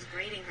Girls,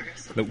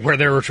 where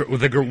they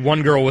were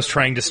one girl was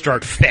trying to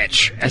start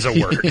fetch as a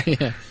word.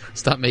 Yeah.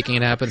 Stop making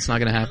it happen. It's not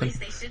going to happen.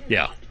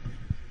 Yeah.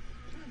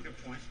 Good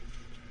point.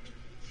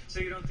 So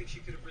you don't think she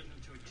could have written them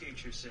to a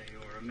teacher, say,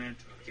 or a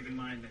mentor? Keep in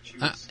mind that she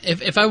was...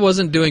 If I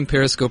wasn't doing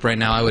Periscope right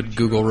now, I would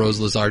Google Rose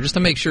Lazar just to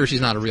make sure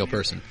she's not a real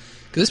person.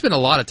 Because it's been a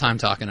lot of time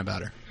talking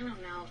about her. I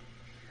don't know.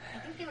 I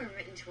think they were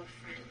written to a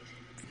friend.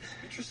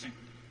 Interesting.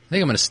 I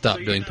think I'm going to stop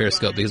doing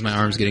Periscope because my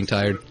arm's getting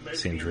tired.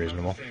 Seems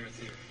reasonable.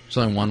 There's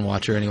only one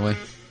watcher anyway.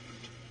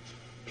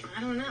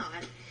 I don't know.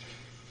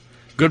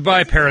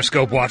 Goodbye,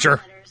 Periscope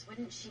watcher.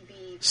 Wouldn't she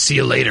be... See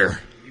you later.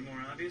 Be more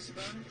obvious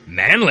about it?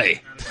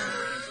 Manly.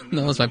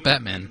 No, it's my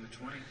Batman.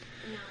 No,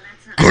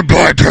 that's not...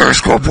 Goodbye,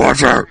 Periscope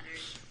watcher.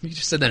 You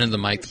just said that into the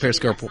mic.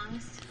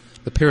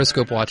 The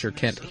Periscope watcher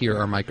can't hear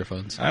our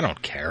microphones. I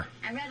don't care.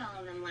 I read all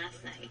of them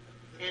last night,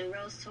 and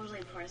Rose totally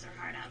pours her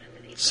heart out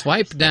into these.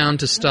 Swipe down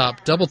to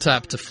stop. Double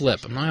tap to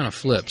flip. I'm not going to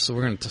flip, so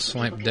we're going to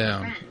swipe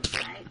down. Friends,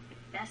 right?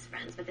 Best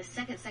friends, but the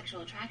second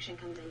sexual attraction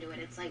comes into it,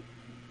 it's like...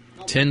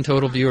 10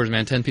 total viewers,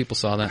 man. 10 people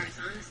saw that.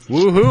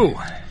 Woohoo.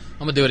 I'm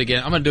going to do it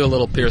again. I'm going to do a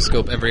little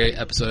Periscope every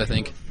episode, I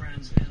think.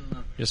 Friends in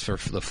love. Just for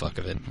the fuck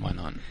of it. Why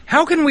not?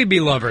 How can we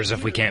be lovers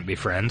if we can't be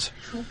friends?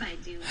 Hope I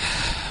do.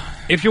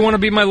 If you want to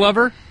be my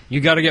lover,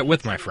 you got to get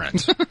with my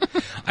friends.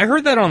 I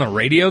heard that on the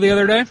radio the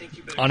other day,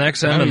 on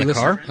XM in the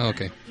car. Oh,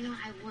 okay. You know,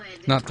 I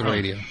would. Not the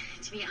radio.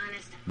 To be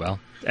honest, Well,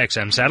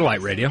 XM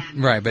satellite radio.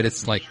 Right, but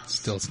it's like,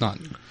 still, it's not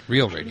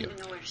real radio. I don't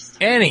know where to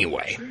start.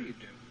 Anyway,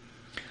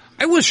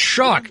 I was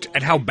shocked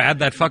at how bad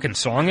that fucking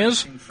song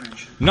is.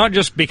 Not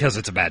just because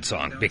it's a bad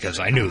song, because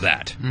I knew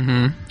that.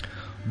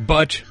 Mm-hmm.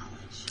 But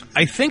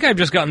I think I've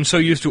just gotten so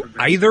used to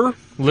either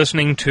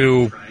listening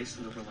to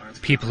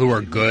people who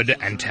are good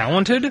and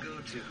talented,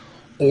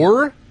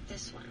 or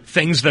This one.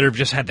 things that have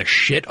just had the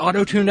shit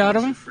auto-tuned out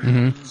of them.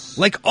 Mm-hmm.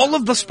 Like, all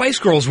of the Spice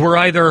Girls were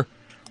either,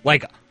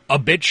 like, a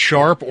bit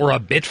sharp or a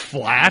bit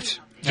flat,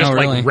 just, Oh,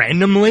 really? like,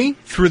 randomly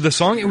through the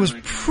song. It was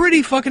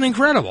pretty fucking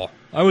incredible.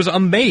 I was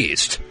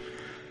amazed.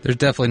 There's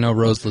definitely no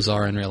Rose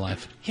Lazar in real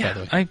life. by the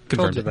way. I Confirmed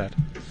told you it. that.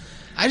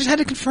 I just had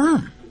to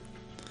confirm.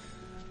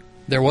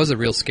 There was a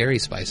real scary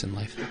Spice in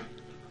life.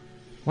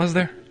 Was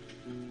there?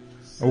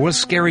 Or was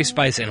Scary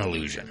Spice an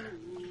illusion?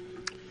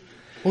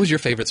 What was your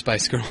favorite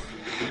Spice Girl?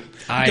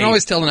 I You can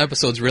always tell an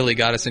episode's really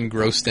got us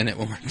engrossed in it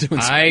when we're doing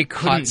I hot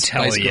couldn't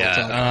tell Spice you. Girl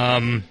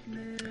talk.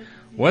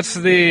 What's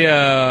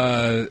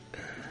the,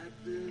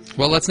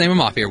 Well, let's name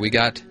them off here. We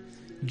got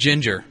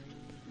Ginger,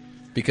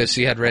 because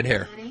she had red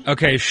hair.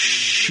 okay,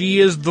 she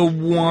is the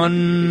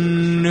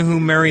one who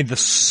married the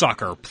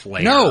soccer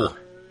player. No!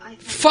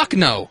 Fuck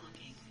no!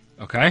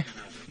 Okay.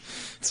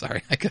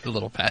 Sorry, I got a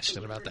little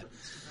passionate about that.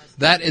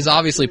 That is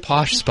obviously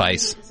Posh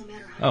Spice,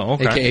 Oh,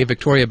 okay. a.k.a.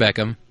 Victoria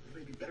Beckham,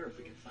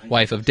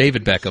 wife of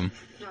David Beckham,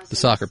 the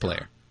soccer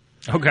player.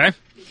 Okay.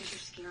 Because you're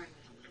scaring me.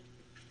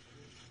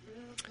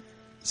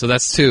 So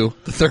that's two.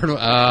 The third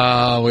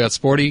one, we got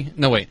Sporty.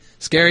 No, wait.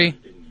 Scary,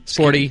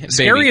 Sporty, Baby.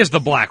 Scary is the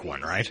black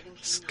one, right?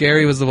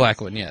 Scary was the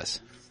black one, yes.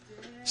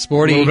 A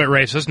Sporty, little bit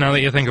racist now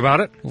that you think about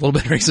it. a little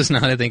bit racist now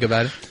that I think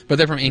about it. But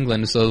they're from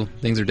England, so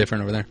things are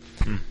different over there.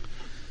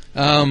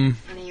 I know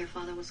your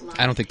father was alive.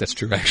 I don't think that's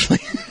true, actually.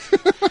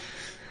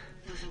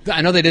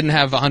 I know they didn't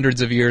have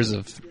hundreds of years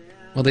of...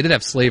 Well, they did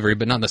have slavery,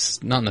 but not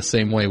in the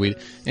same way.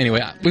 Anyway,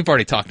 we've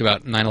already talked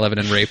about 9/11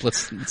 and rape.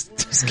 Let's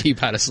just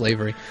keep out of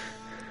slavery.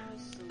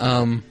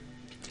 Okay.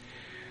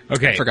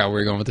 I forgot where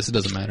we were going with this. It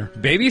doesn't matter.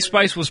 Baby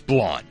Spice was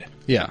blonde.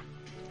 Yeah.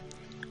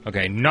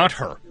 Okay, not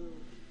her.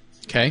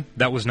 Okay.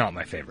 That was not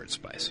my favorite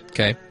Spice.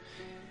 Okay.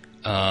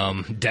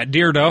 Dead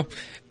deer, though.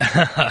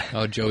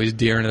 Oh, Joey's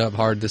deering it up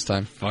hard this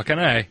time. Fucking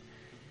A.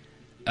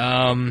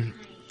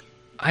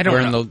 I don't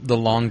Wearing know. the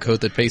long coat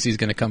that Pacey's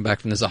going to come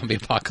back from the zombie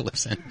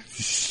apocalypse in.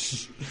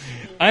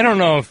 I don't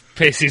know if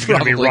Pacey's going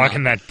to be Probably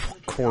rocking that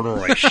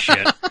corduroy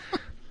shit.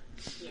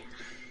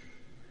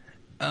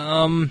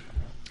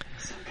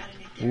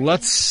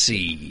 Let's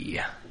see.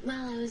 Well,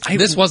 I was...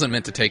 This wasn't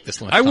meant to take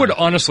this much I would time.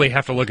 honestly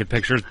have to look at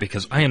pictures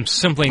because I am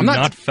simply I'm not-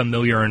 not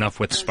familiar enough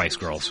with Spice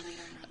Girls.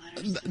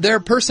 Their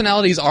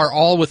personalities are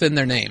all within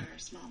their name.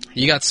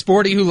 You got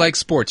Sporty who likes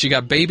sports. You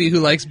got Baby who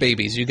likes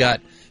babies. You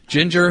got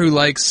Ginger who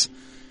likes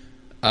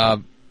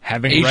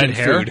Having Asian red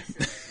hair?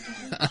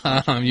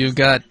 food. You've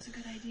got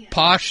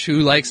Posh, who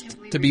likes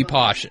to be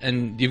posh,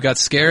 and you've got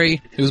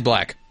Scary, who's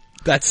black.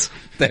 That's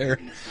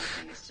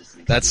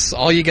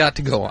all you got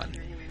to go on.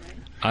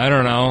 I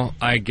don't know.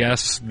 I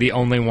guess the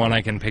only one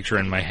I can picture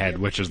in my head,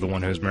 which is the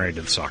one who's married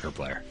to the soccer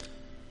player.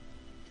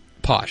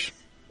 Posh.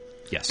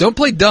 Yes. Don't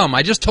play dumb.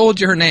 I just told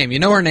you her name. You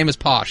know her name is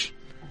Posh.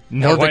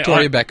 No, or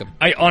Victoria Beckham.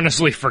 I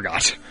honestly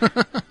forgot.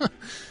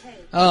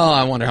 Oh,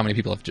 I wonder how many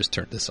people have just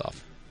turned this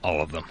off.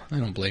 All of them. I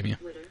don't blame you.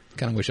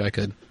 Kind of wish I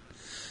could.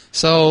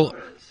 So,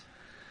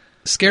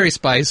 Scary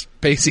Spice,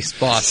 Pacey's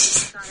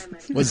boss,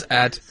 was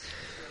at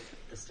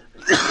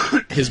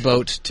his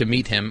boat to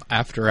meet him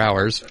after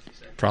hours,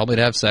 probably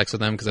to have sex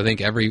with him, because I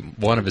think every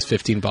one of his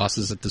 15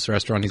 bosses at this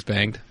restaurant he's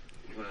banged.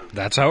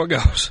 That's how it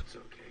goes. It's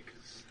okay,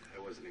 because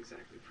I wasn't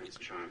exactly Prince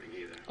Charming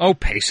either. Oh,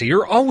 Pacey,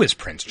 you're always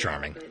Prince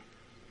Charming.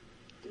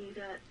 You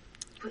got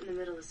put in the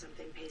middle of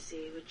something,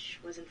 Pacey, which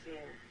wasn't fair.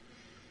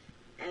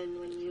 And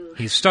when you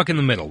He's stuck in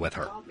the middle with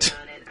her. called me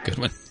on it, I Good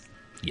one. was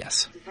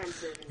Yes.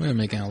 defensive and We're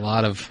making a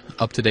lot of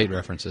up-to-date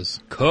references.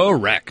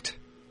 Correct.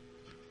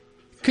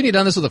 Couldn't you have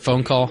done this with a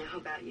phone call? how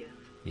about you?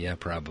 Yeah,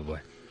 probably.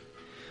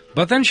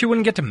 But then she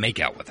wouldn't get to make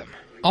out with him.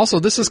 Also,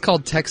 this is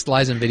called Text,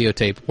 Lies, and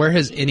Videotape. Where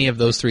has any of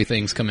those three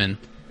things come in?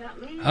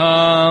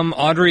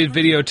 Audrey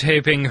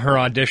videotaping her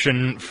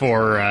audition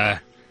for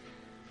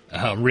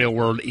Real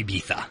World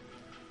Ibiza.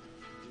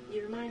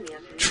 You remind me of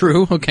him.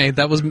 True. Okay,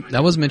 that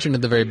was mentioned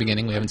at the very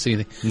beginning. We haven't seen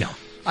anything. No.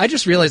 I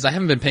just realized I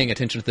haven't been paying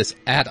attention to this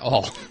at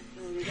all.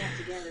 When we got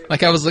together,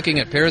 Like, I was looking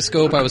at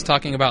Periscope. I was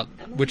talking about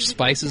which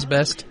spice is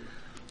best.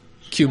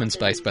 Cumin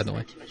spice, by the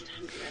way. too much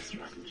time at the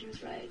restaurant, and she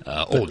was right.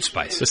 Old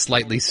Spice. The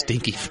slightly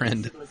stinky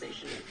friend.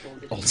 Civilization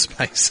unfolded. Old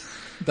Spice.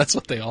 That's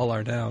what they all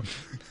are now.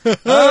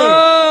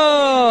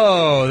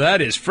 Oh,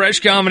 that is fresh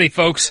comedy,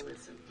 folks.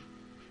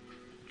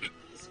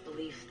 This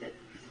belief that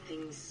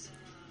things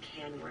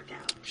can work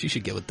out. She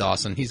should get with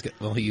Dawson. He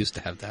used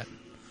to have that.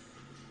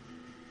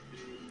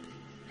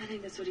 I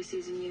think that's what he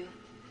sees in you.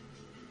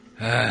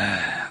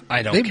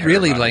 I don't They care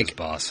really, about like- his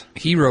boss.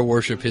 Hero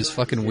worship his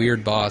fucking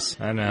weird boss.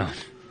 I know.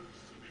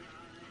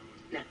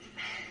 No,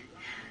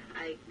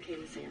 I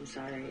came to say I'm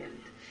sorry, and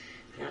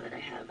now that I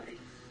have, I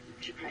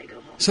should probably go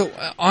home. So,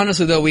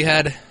 honestly, though, we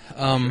had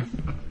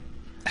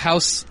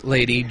house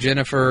lady,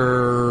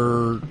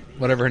 Jennifer,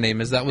 whatever her name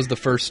is. That was the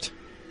first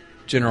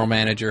general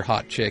manager,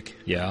 hot chick.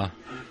 Yeah.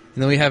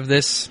 And then we have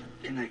this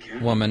Isn't that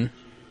Karen? woman.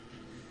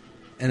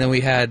 And then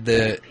we had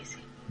the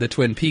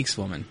Twin Peaks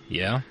woman.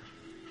 Yeah.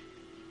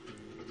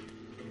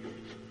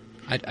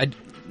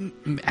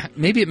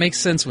 Maybe it makes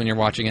sense when you're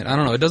watching it. I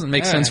don't know. It doesn't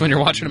make sense when you're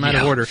watching them out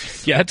of Yeah. order.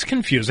 Yeah, it's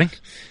confusing.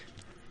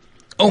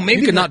 Oh,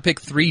 maybe You could the- not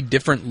pick three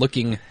different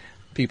looking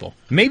people.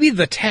 Maybe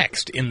the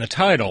text in the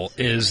title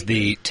is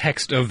the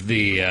text of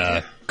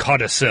the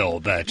codicil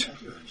that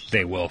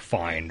they will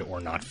find or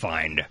not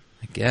find.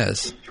 I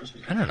guess.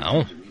 I don't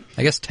know.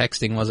 I guess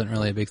texting wasn't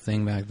really a big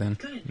thing back then.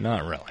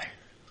 Not really.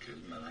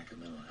 Good. My lack of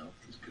mental health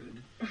is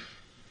good.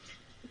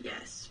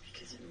 Yes,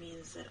 because it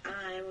means that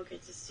I will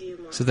get to see you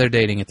more. So they're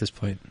dating at this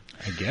point.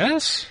 I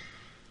guess.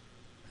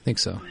 I think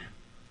so.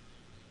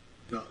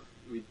 No,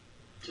 we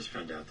just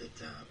found out that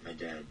my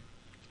dad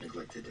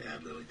neglected to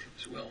add Lily to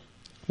his will.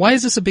 Why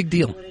is this a big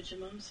deal? What did your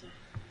mom say?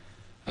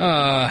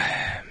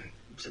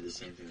 Said the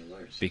same thing to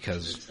lawyers.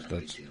 Because Said it's not a big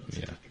that's- deal. It's a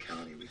yeah.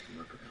 technicality we can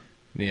work around.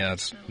 Yeah,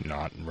 it's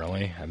not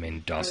really. I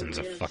mean, Dawson's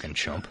a fucking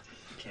chump.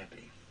 Can't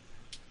be.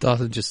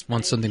 Dawson just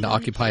wants something to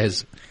occupy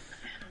his...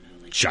 I don't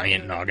know, like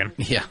Giant noggin.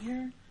 Yeah. What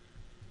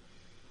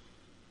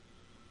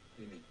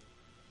do you mean?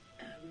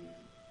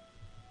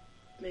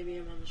 Maybe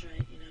your mom's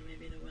right. You know,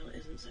 maybe the will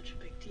isn't such a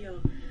big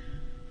deal.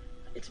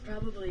 It's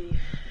probably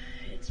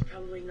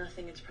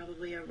nothing. It's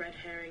probably a red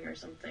herring or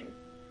something.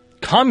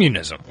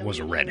 Communism And was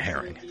a we red need some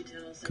herring.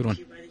 details sent Good one.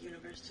 to you by the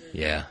universe to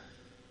Yeah.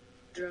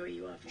 throw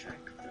you off track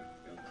of the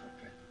real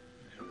culprit.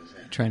 Who was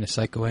that? Trying to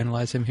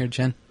psychoanalyze him here,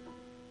 Jen?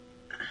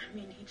 I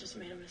mean, he just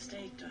made a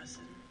mistake,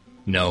 Dawson.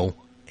 No.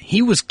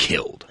 He was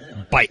killed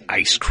by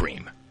ice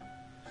cream.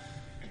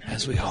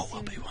 As we all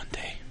will be one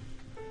day.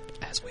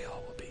 As we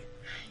all will be.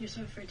 You're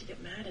so afraid to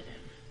get mad at him.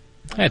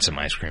 I had some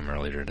ice cream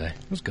earlier today.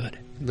 It was good.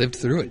 Lived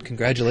through it.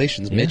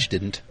 Congratulations. Mitch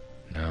didn't.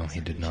 No, he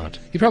did not.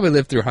 He probably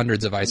lived through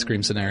hundreds of ice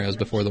cream scenarios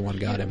before the one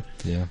got him.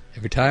 Yeah.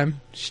 Every time,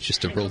 it's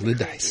just a roll of the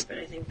dice. But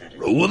I think that is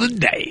Roll the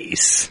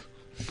dice.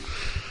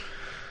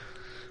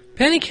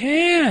 Penny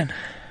can.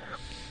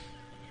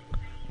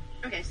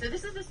 Okay, so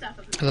this is the stuff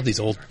of I love these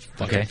old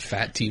fucking Okay.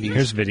 fat TVs.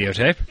 Here's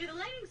videotape. Yeah, the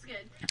lighting's good.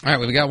 All right,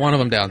 we got one of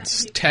them down.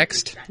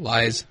 Text,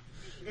 lies.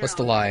 What's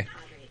the lie?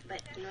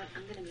 But you know what?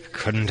 I'm gonna be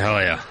Couldn't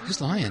tell you.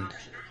 Who's lying?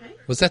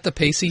 Was that the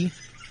Pacey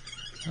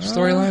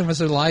storyline? Was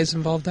there lies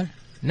involved there?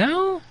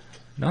 No,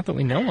 not that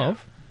we know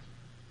of.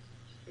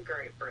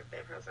 Great birthday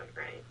present,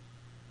 right?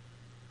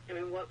 I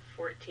mean, what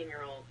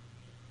 14-year-old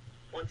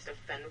wants to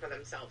fend for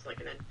themselves like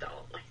an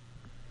adult? Like,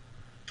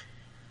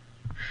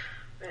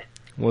 but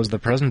Was the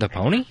present a I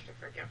pony? have to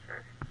forgive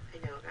her.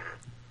 I know that.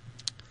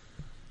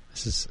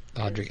 This is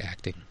Audrey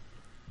acting.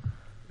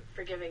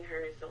 Forgiving her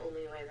is the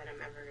only way that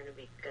I'm ever going to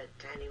be good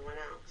to anyone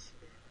else.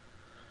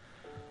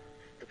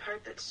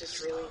 part that's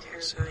just really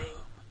terrifying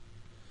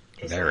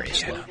is Very that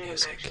slow everything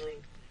music. actually-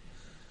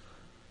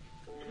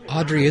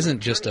 Audrey isn't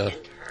just a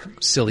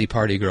silly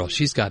party girl.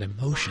 She's got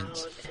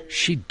emotions. loud and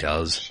She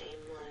does.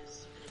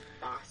 shameless and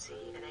bossy,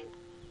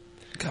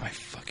 and God, my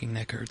fucking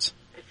neck hurts.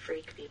 I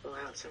freak people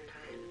out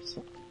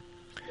sometimes.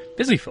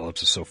 Busy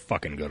Phillips is so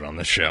fucking good on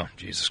this show.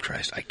 Jesus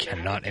Christ, I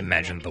cannot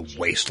imagine the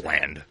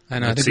wasteland I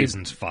know, I that think we-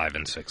 seasons 5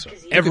 and 6 are. We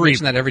could Every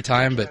mention that every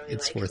time, but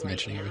it's worth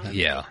mentioning every time.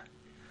 yeah.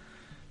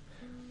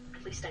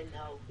 At least I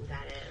know who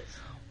that is.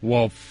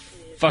 Well,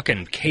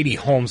 fucking Katie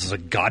Holmes is a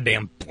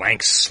goddamn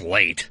blank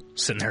slate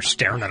sitting there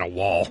staring at a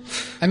wall.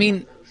 I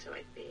mean, So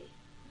I'd be.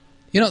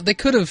 you know, they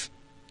could have,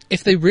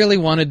 if they really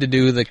wanted to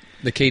do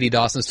the Katie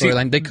Dawson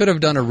storyline, they could have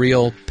done a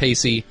real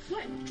Pacey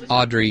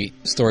Audrey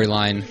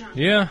storyline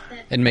Yeah.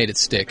 and made it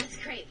stick. That's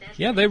great. That's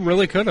Yeah, they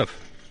really could have.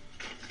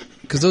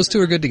 Because those two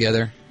are good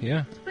together.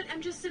 Yeah. But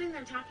I'm just sitting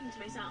there talking to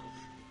myself.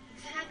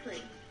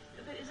 Exactly.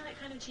 But isn't it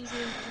kind of cheesy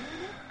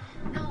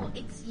and vulnerable? No,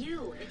 it's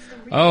you. It's the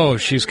real Oh, you.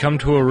 she's come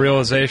to a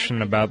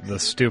realization about the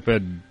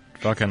stupid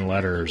fucking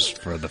letters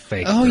for the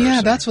fake Oh yeah,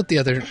 person. that's what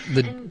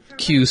the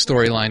Q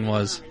storyline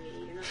was.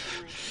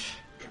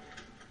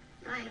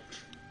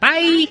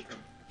 Bye!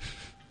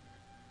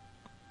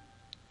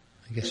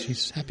 I guess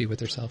she's happy with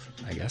herself.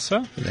 I guess so.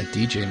 Look at that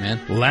DJ, man.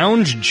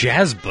 Lounge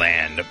jazz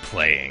band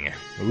playing.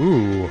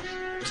 Ooh,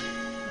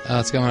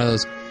 It's got one of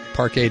those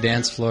parquet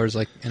dance floors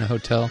like in a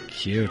hotel.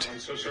 cute. I'm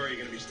so sorry you're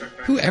going to be stuck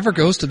back. Who ever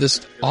goes to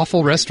this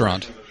awful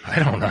restaurant? I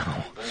don't know.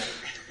 I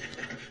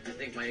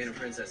think my inner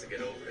princess will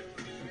get over it.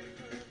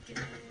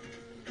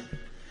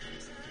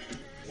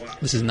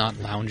 This is not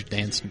lounge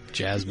dance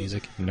jazz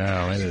music.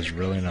 No, it is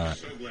really not.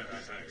 So glad I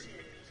hired you.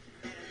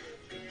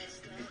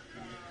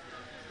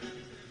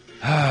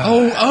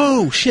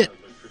 Oh, shit.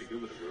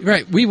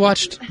 Right, we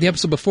watched the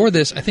episode before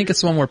this. I think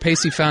it's the one where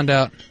Pacey found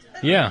out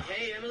Yeah.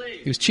 Hey, Emily.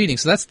 he was cheating,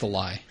 so that's the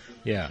lie.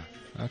 Yeah.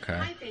 Okay.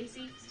 Hi,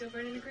 Facey. Still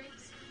burning the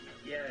grapes?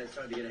 Yeah, it's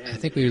hard to get a I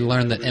hand. think we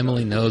learned that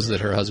Emily knows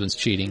that her husband's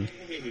cheating,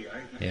 Hey,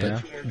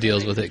 Yeah. but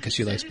deals with it because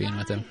she likes being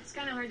with him. It's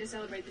kind of hard to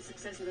celebrate the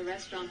success of the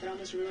restaurant that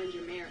almost ruined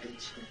your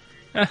marriage.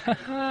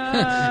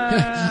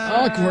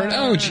 Awkward.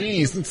 Oh,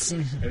 jeez. That's-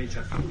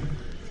 anytime.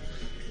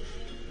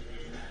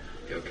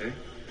 You okay?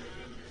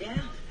 Yeah,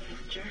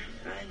 sure,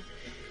 fine.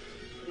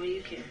 What do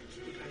you care?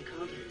 You probably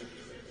called her.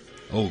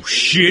 Oh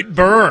shit!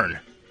 Burn.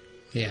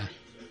 Yeah.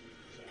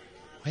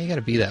 Why you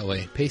gotta be that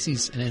way?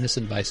 Pacey's an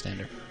innocent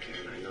bystander.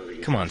 Karen, I know that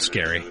you Come on, think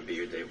Scary. it's gonna be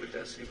your date with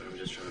Destiny, but I'm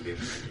just trying to be a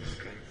friend,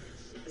 okay?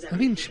 Is that I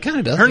mean, she kind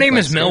of does. Her look name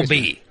like is Mel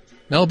Scary's B. mom.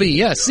 Mel B.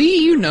 Yeah.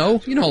 See, you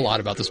know a lot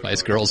about the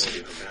Spice Girls.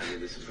 Badly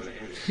this is going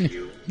to end.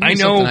 You I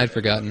know Something I'd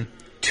forgotten.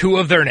 2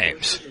 of their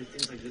names.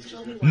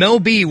 Mel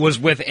B was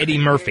with Eddie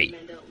Murphy.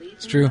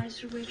 It's true.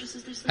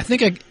 I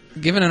think,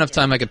 given enough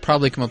time, I could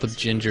probably come up with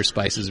Ginger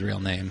Spice's real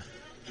name.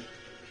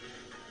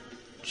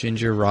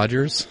 Ginger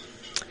Rogers.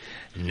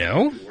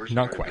 No,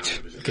 not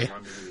quite. Okay.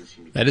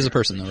 That is a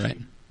person, though, right?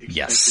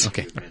 Yes.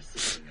 Okay.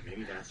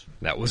 maybe that's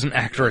That was an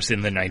actress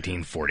in the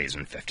 1940s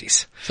and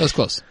 50s. So it's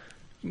close.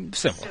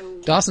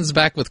 Similar. Dawson's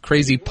back with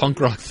crazy punk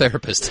rock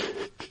therapist.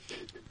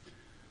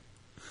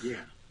 yeah.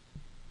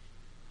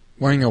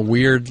 Wearing a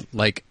weird,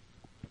 like,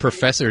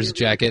 professor's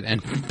jacket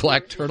and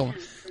black turtle.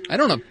 I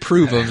don't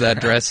approve of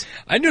that dress.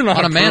 I do not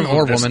On a man approve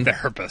or of this woman.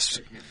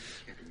 therapist.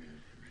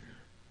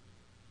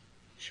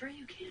 Sure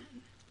you can.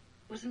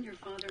 Wasn't your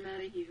father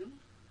mad at you?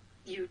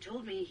 You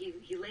told me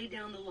he laid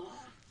down the law.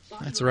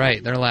 That's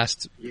right. Their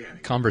last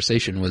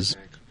conversation was...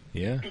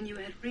 Yeah. And you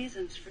had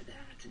reasons for that.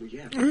 Well,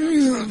 yeah.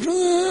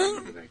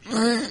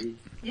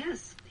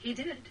 Yes, he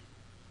did.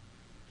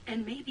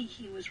 And maybe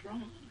he was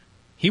wrong.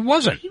 He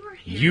wasn't.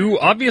 You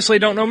obviously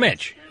don't know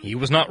Mitch. He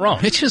was not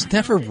wrong. Mitch is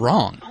never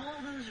wrong. All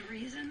those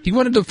reasons. He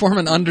wanted to form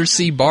an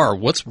undersea bar.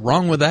 What's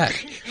wrong with that?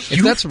 If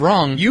You- that's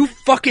wrong... You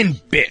fucking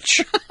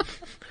bitch.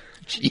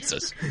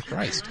 Jesus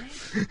Christ.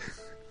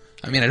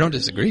 I mean, I don't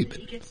disagree, but...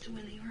 He gets to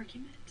win the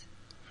argument.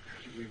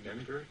 You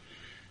remember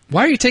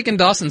Why are you taking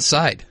Dawson's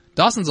side?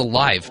 Dawson's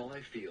alive. all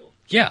I feel.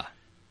 Yeah.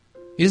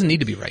 He doesn't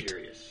need to be right.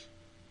 Curious.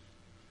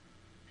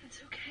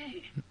 That's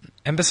okay.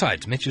 And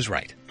besides, Mitch is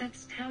right.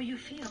 That's how you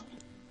feel.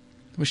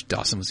 I wish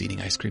Dawson was eating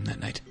ice cream that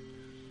night.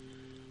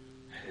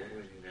 What do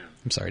I do now?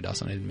 I'm sorry,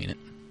 Dawson, I didn't mean it.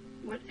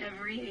 What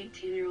every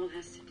 18-year-old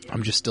has to do.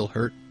 I'm just still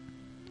hurt.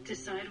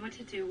 Decide what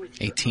to do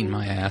with your 18 own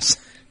my ass.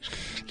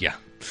 Yeah.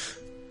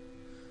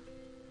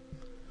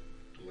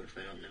 What if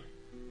I don't know?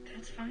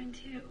 That's fine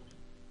too.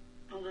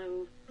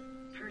 Although,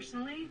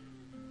 personally,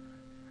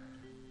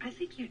 I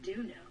think you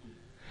do know.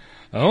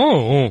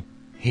 Oh,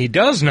 he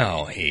does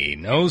know. He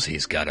knows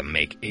he's got to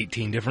make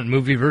 18 different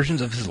movie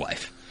versions of his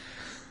life.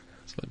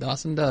 That's what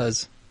Dawson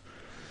does.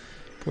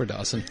 Poor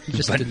Dawson. He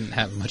just But- didn't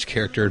have much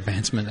character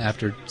advancement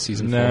after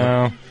season 4.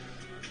 No.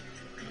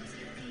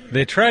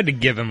 They tried to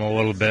give him a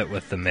little bit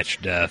with the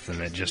Mitch death, and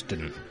it just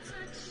didn't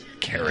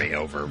carry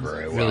over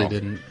very well. Really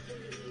didn't.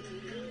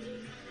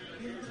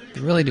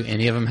 Did really do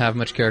any of them have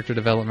much character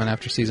development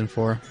after season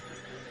 4?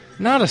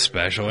 Not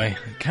especially.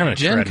 Kind of.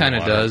 Jen kind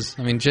of does.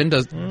 I mean, Jen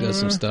does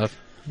some stuff.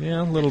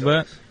 Yeah, a little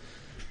bit.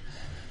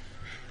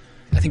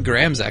 think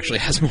Grams actually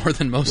has more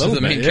than most of Little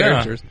the main bit, yeah.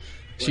 characters.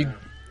 She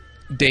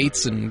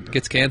dates and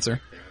gets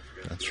cancer.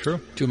 That's true.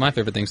 Two of my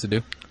favorite things to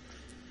do.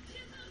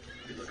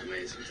 You look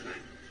amazing tonight.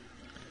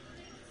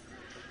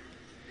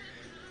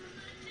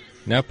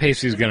 Now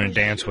Pacey's gonna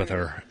dance with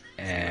her,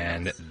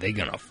 and they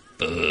gonna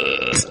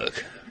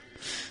fuck.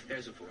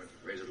 Here's a fourth.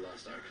 Razor the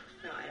Lost Ark.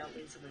 No, I don't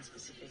mean someone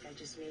specific. I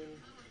just mean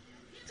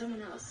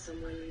someone else,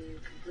 someone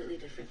completely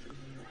different from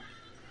who you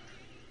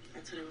are.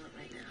 That's what I want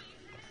right now.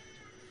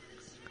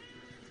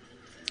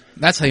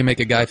 That's how you make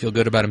a guy feel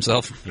good about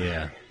himself.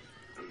 Yeah.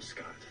 I'm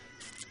Scott.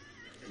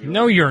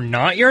 No, you're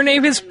not. Your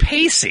name is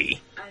Pacey.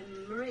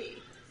 I'm Marie.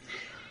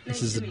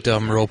 This is a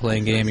dumb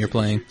role-playing game you're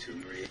playing. Too,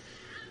 Marie.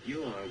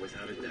 You are,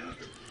 without a doubt,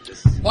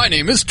 just... My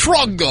name is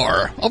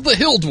Troggar of the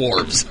Hill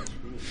Dwarves.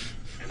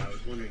 And I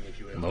was wondering if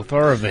you ever...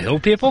 Lothar of the Hill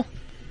People?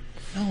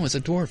 No, it's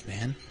a dwarf,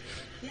 man.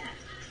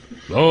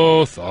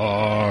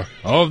 Lothar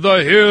of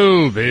the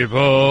Hill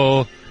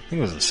People. I think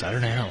it was a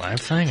Saturday Night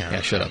Live thing.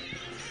 Yeah, shut up.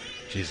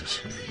 Jesus.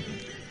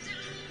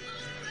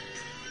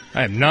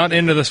 I am not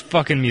into this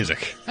fucking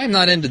music. I'm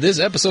not into this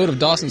episode of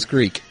Dawson's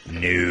Creek.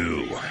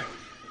 No.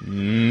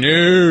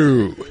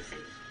 No.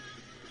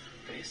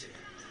 Pacey.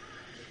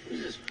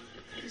 Who's this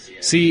Pacey?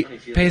 See,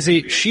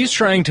 Pacey, she's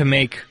trying to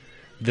make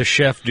the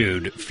chef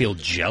dude feel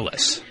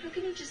jealous How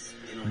can you just...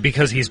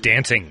 because he's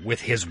dancing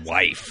with his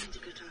wife.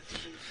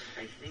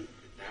 I think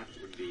that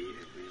would be a really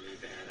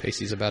bad...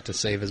 Pacey's about to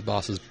save his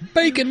boss's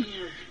bacon.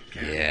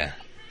 Yeah.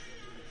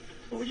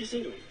 What would you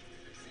say to him?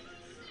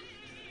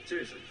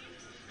 Seriously.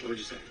 What would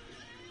you say?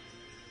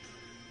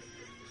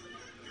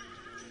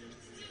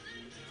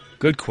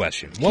 Good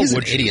question. What He's an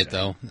would she idiot, say?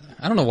 though.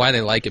 I don't know why they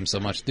like him so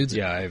much. Dude's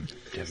Yeah, a I have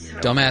no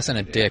dumbass and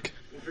a dick.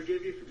 We'll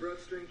forgive you for broad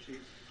string cheese.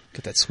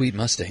 Got that sweet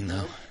Mustang,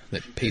 though,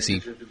 that Pacey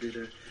Have to be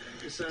the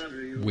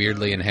Cassandra you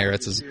weirdly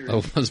inherits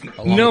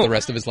along No. with the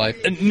rest of his life.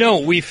 No,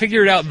 we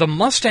figured out the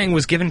Mustang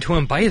was given to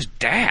him by his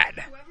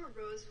dad.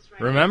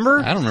 Remember?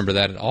 I don't remember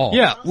that at all.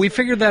 Yeah, we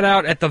figured that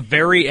out at the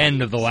very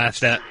end of the last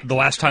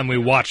time we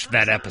watched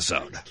that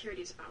episode.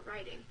 Curious about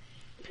writing.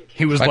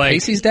 He was By like,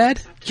 Pacey's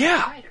dad?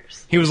 yeah.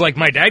 He was like,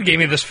 my dad gave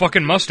me this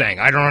fucking Mustang.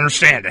 I don't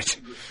understand it.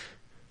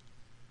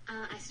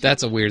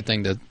 That's a weird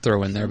thing to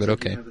throw in there, but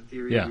okay. have a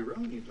theory Yeah. of your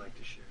own you'd like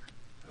to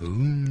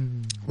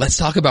share. Let's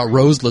talk about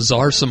Rose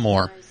Lazar some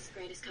more.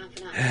 Greatest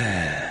confidant.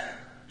 I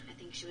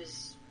think she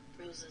was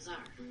Rose Lazar.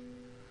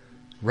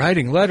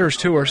 Writing letters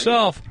to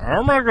herself.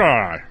 Oh my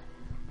god.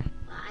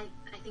 Well,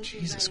 I think she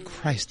was Jesus writing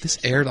Christ, this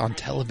aired on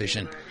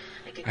television.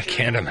 like a I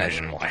can't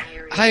imagine why.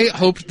 I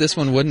hoped this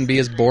one wouldn't be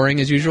as boring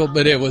as usual,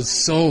 but it was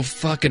so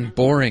fucking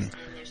boring.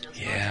 There's no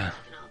Yeah.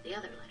 in all the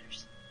other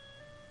letters.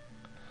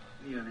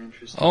 The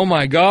uninteresting. Oh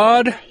my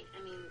god. Right.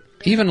 I mean,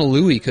 Even a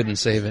Louis couldn't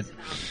save it. about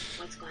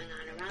what's going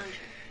on around her.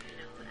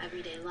 You know,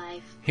 everyday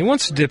life. He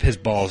wants to dip his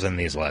balls in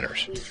these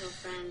letters. Mutual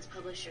friends,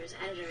 publishers,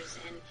 editors,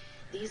 and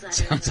these letters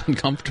Sounds about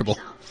uncomfortable.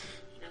 herself.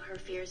 You know, her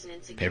fears and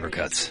insecurities. Paper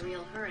cuts. The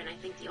real her, and I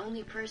think the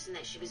only person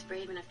that she was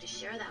brave enough to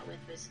share that with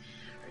was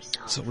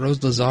herself. So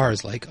Rose Lazar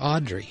is like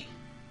Audrey.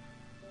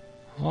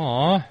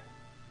 Aw.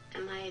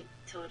 Am I a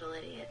total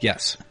idiot?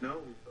 Yes. No.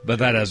 But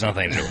that has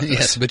nothing to do with Yes,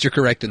 this. but you're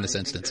correct in this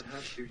instance. That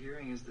hush you're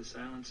hearing is the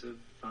silence of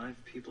 5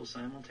 people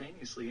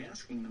simultaneously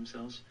asking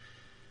themselves,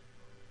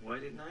 why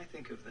didn't I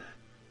think of that?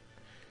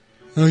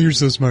 Oh, you're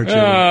so smart, Joey.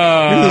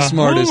 Ah, You're the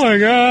smartest. Oh my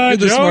god. You're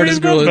the Joey's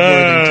smartest girl the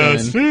at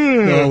best.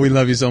 Worthington. Oh, we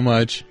love you so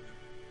much.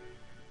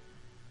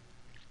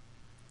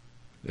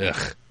 Ugh.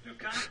 Now,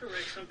 Kafka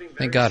writes something very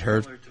Thank God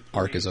her similar to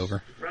arc is police.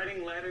 over.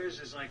 Writing letters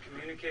is like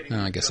communicating Oh,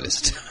 I with guess it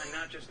ghosts, is. and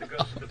not just the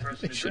ghost of the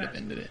person They should have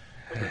addressed, ended it.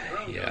 but the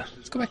grown Yeah. ghost as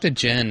Let's go well. back to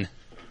Jen.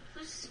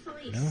 Who's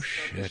Felice? No Kafka's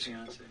shit.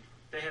 fiancé.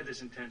 They had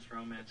this intense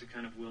romance, a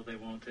kind of will they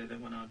won't they, that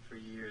went on for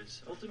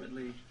years.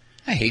 Ultimately,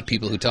 I hate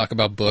people who talk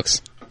about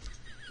books.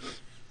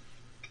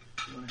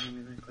 you want to hand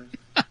me that, Cliff?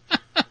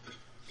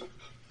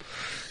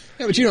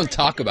 Yeah, but you don't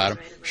talk about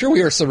them. Sure,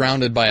 we are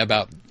surrounded by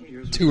about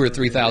 2,000 or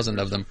 3,000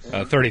 of them.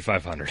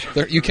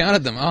 3,500. You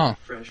counted them. Oh,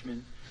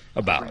 Freshman.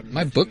 About.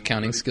 my book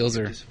counting skills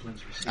are...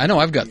 Disciplines received. I know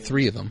I've got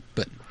 3 of them,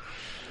 but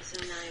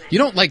So now I'm you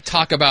don't, like,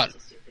 talk about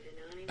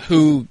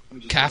who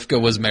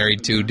Kafka was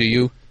married to, do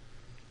you?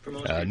 For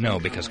most people No,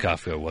 in because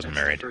college, Kafka wasn't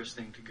that's the married. First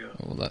thing to go.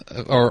 Well,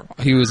 or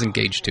he was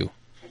engaged to.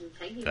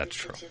 That's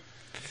true.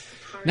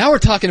 Now we're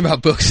talking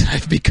about books, and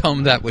I've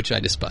become that which I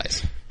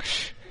despise.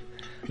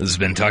 This has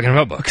been talking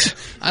about books.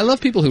 I love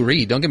people who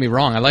read. Don't get me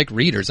wrong. I like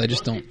readers. I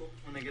just don't...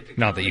 When they get to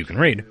Not that you college, can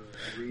read.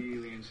 they're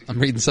really insecure. I'm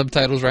reading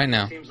subtitles right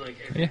now. Seems like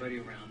everybody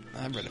around them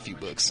I've read a knows few so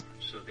much books.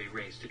 more, so they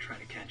race to try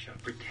to catch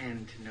up,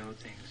 pretend to know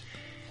things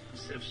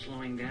instead of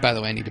slowing down. By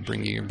the way, I need to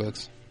bring you your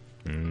books.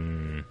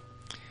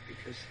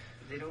 Because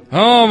they don't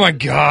Oh my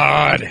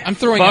god. I'm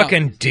throwing out-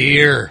 fucking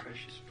deer.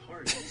 precious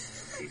part of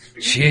the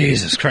experience.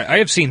 Jesus Christ. I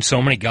have seen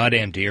so many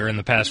goddamn deer in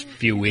the past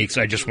few weeks,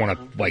 I just want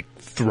to, like,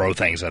 throw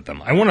things at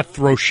them. I want to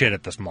throw shit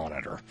at this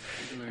monitor.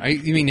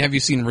 You mean, have you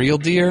seen Real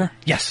Deer?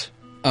 Yes.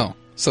 Oh,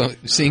 so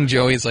seeing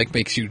Joey is like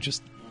makes you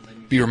just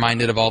be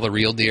reminded of all the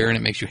real deer, and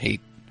it makes you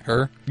hate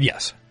her?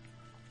 Yes.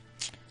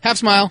 Half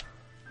smile.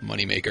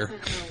 Moneymaker.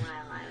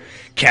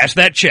 Cash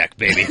that check,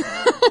 baby.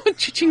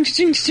 Ching,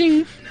 ching,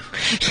 ching.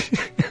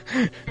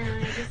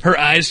 Her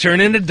eyes turn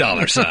into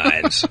dollar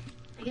signs.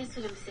 I guess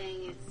what I'm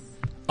saying is,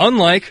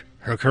 Unlike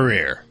her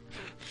career.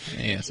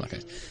 Yeah, it's not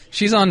good.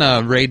 She's on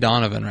Ray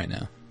Donovan right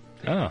now.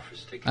 Oh.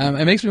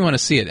 It makes me want to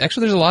see it.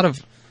 Actually, there's a lot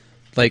of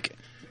like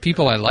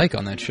people I like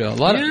on that show. A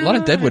lot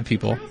of Deadwood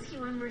people. can I ask you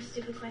one more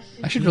stupid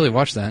question? I should really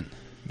watch that.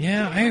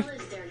 Yeah, How is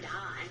there not,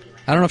 anyway?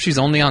 I don't know if she's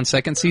only on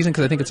second season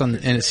because I think it's in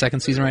its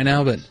second season right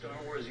now. But Star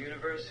Wars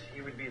universe,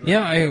 he would be the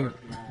yeah, I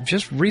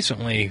just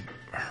recently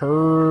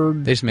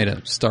heard they just made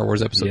a Star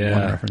Wars Episode 1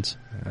 reference.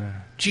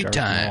 Jeep Darth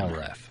time. Maul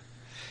ref.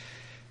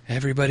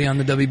 Everybody on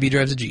the WB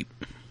drives a Jeep.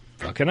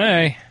 Fucking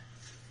A.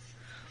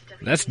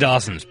 That's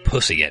Dawson's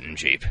pussy getting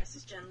Jeep. This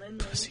is Jen Lin.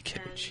 Pussy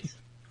getting Jeep.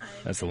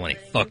 That's the one he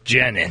fucked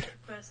Jen in.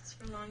 Requests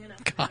for long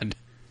enough. God, Tonight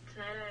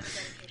I have a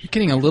dedication. you're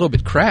getting a little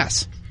bit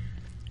crass.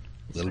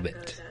 A little This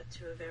one bit. goes out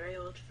to a very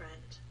old friend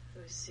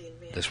who's seen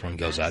me This at one my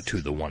goes out best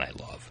to the one I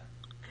love.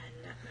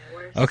 and at my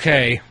worst.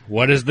 Okay,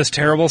 what is this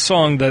terrible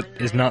song that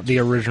is not the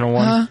original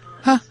one?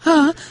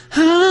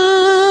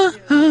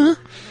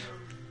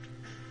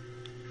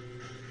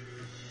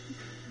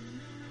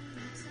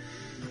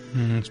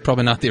 It's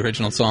probably not the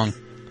original song.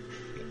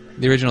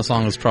 The original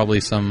song was probably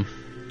some.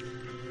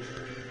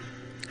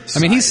 I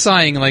mean, he's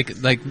sighing like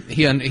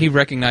he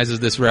recognizes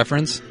this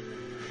reference.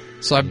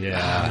 So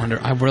I wonder.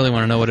 I really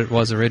want to know what it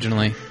was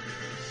originally.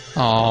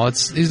 Oh,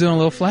 he's doing a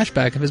little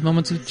flashback of his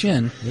moments with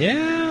Jen.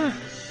 Yeah.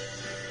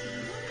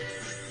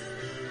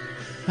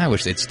 I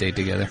wish they'd stayed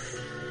together.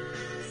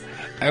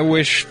 I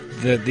wish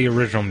that the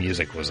original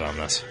music was on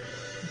this.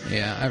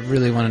 Yeah, I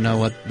really want to know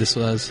what this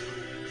was.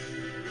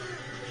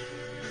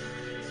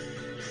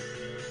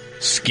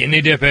 Skinny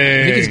dipping.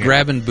 You think he's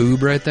grabbing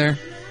boob right there?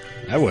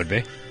 I would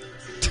be.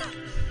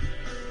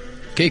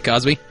 Okay,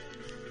 Cosby.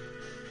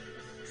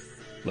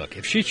 Look,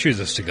 if she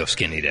chooses to go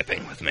skinny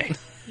dipping with me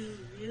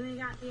You really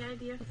got the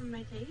idea from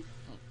my tape?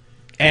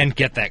 and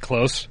get that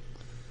close,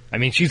 I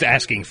mean, she's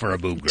asking for a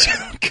boob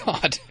grab.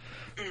 God.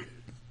 And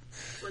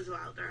was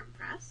Wilder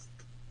impressed?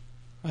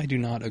 I do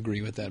not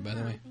agree with that, by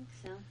the I way. think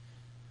so.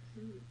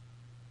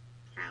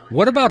 How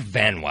What about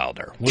Van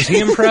Wilder? Was he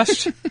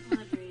impressed?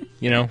 Audrey.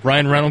 You know,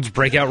 Ryan Reynolds'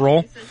 breakout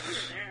role? He said he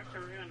was there after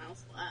everyone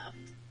else left.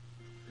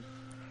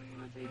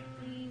 Audrey,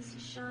 please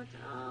shut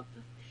up.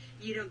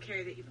 You don't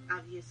care that you've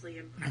obviously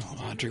impressed Oh,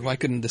 him. Audrey, why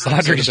couldn't this episode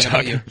Audrey's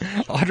have been about talking.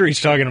 you?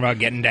 Audrey's talking about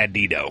getting that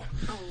Dido.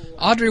 Oh,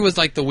 Audrey was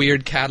like the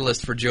weird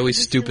catalyst for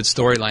Joey's stupid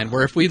storyline,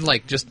 where if we'd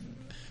like just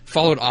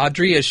followed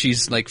Audrey as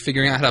she's like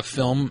figuring out how to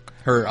film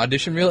her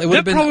audition reel, it would That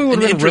have been probably would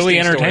an have been really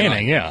interesting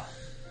entertaining. storyline. Yeah,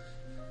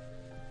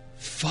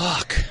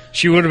 Fuck.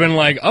 she would have been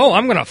like, "Oh,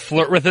 I'm going to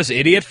flirt with this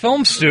idiot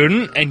film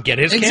student and get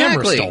his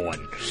Exactly. camera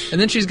stolen."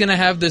 And then she's gonna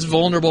have this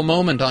vulnerable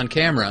moment on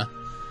camera,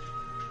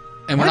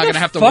 and we're Why not the gonna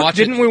have to fuck watch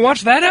Didn't it we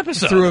watch that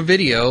episode? through a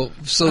video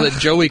so that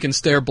Joey can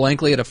stare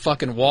blankly at a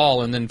fucking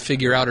wall and then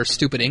figure out her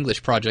stupid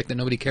English project that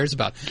nobody cares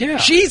about. Yeah.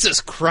 Jesus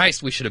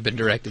Christ, we should have been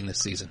directing this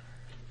season.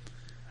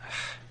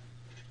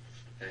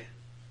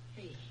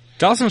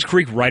 Dawson's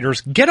Creek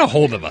writers, get a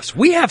hold of us.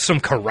 We have some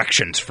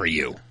corrections for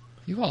you.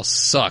 You all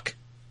suck,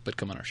 but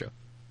come on our show.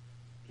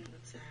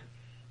 what's that?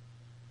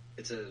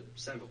 It's a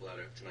sample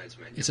bladder of tonight's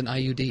menu. It's an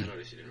I IUD.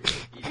 noticed you didn't really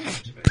eat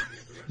much of anything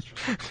at the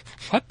restaurant.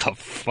 What the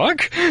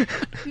fuck?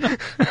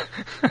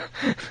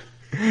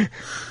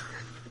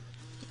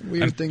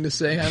 Weird thing to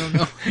say, I don't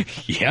know.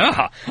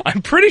 Yeah,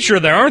 I'm pretty sure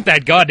they aren't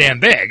that goddamn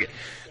big.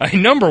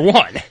 Number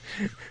one.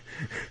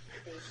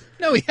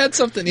 No, he had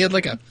something. He had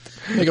like a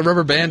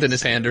rubber band in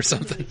his hand or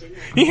something.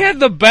 He had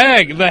the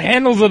bag, the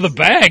handles of the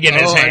bag in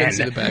his Oh, I didn't hand.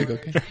 see the bag.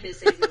 Okay. Trying to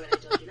say what I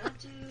told you not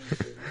to.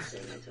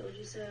 Saying I told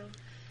you so.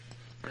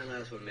 That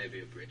last one may be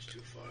a bridge too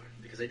far,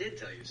 because I did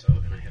tell you so,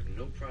 and I have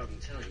no problem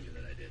telling you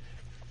that I did.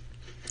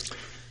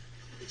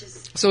 It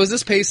just So is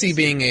this Pacey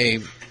being a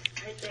right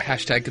there.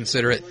 hashtag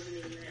considerate, Wasn't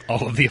even there.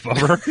 All of the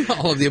above.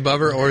 all of the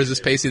above her, or is this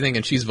Pacey thing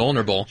and she's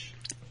vulnerable?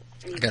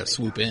 I mean, gotta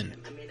swoop in.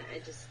 I mean,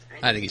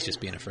 I think he's just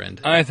being a friend.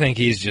 I think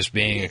he's just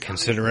being a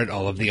considerate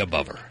all of the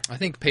abover. I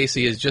think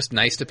Pacey is just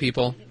nice to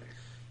people,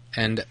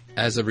 and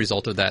as a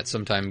result of that,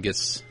 sometimes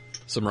gets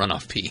some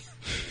runoff pee.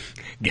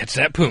 Gets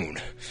that poon.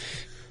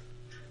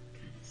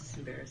 It's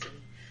embarrassing.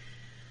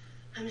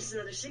 I'm just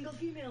another single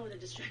female with a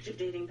destructive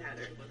dating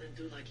pattern. Well, then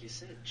do like you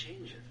said,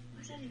 change it. What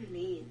does that even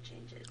mean?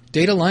 Change it.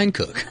 Date a line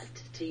cook.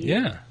 What to you?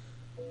 Yeah.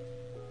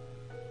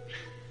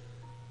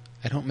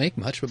 I don't make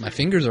much, but my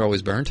fingers are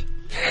always burnt.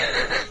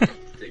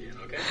 Dig in,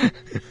 okay?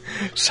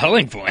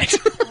 Selling point.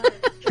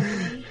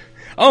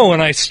 Oh,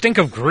 and I stink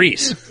of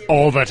grease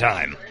all the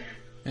time.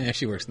 Yeah,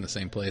 she works in the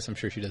same place. I'm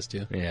sure she does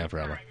too. Yeah,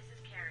 probably. This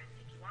is Karen.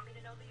 If you want me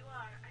to know who you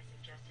are, I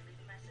suggest you leave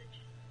a message.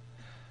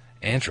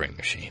 Answering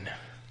machine.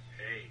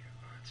 Hey,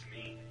 it's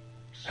me.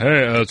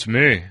 Hey, that's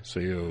me.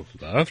 So you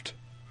left?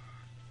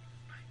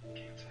 I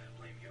can't say I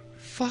blame you.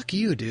 Fuck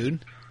you, dude. I'm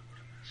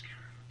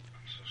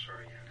so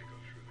sorry you had to go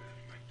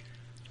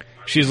through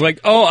that. She's like,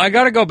 oh, I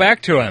gotta go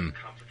back to him.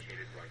 Complicated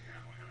right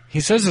now, and He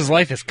says his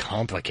life is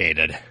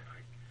complicated.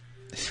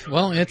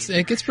 Well,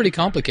 it gets pretty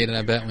complicated,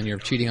 I bet, when you're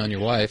cheating on your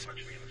wife.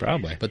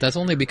 Probably. But that's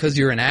only because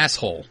you're an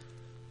asshole.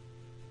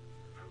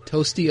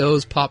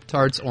 Toasty-O's,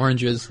 Pop-Tarts,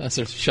 oranges. That's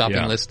their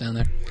shopping list down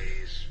there.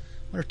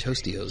 What are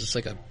Toasty-O's? It's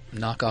like a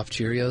knockoff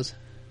Cheerios.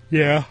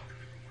 Yeah.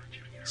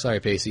 Sorry,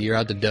 Pacey, you're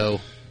out the dough.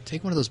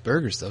 Take one of those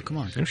burgers, though. Come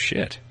on. Oh,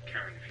 shit.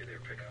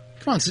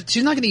 Come on, she's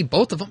not going to eat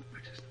both of them.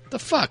 What the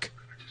fuck?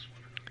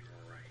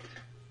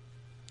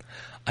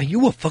 Are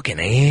you a fucking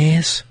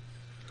ass?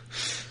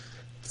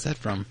 What's that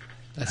from?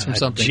 That's from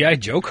something. G.I.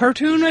 Joe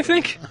cartoon, I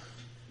think?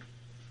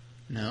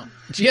 No.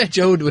 G.I.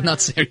 Joe would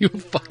not say, are you a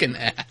fucking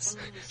ass?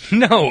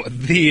 No,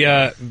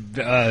 the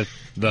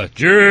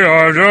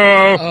G.I.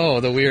 Joe. Oh,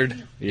 the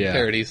weird Yeah.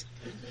 parodies.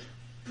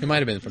 It might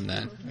have been from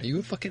that. Are you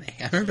a fucking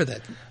ass? I remember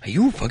that. Are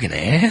you a fucking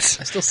ass?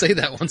 I still say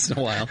that once in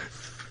a while.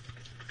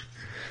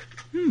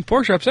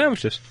 Pork chop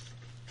sandwiches.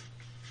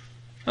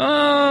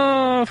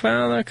 Oh,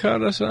 found the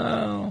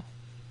codicil.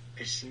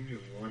 I seem to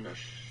have won a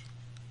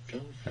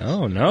film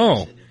Oh,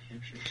 no. in New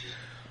Hampshire.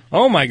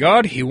 Oh, my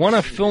God. He won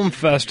a film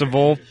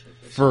festival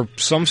for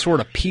some sort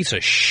of piece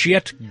of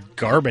shit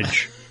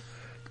garbage.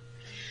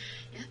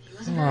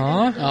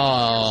 Aw.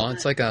 Oh,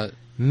 it's like a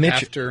Mitch.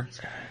 after.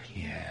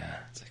 Yeah.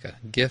 It's like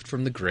a gift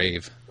from the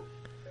grave.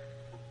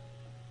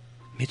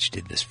 Mitch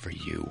did this for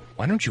you.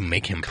 Why don't you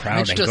make him proud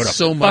Mitch and does go to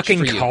so much fucking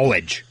for you.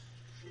 college?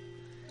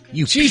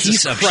 You Jesus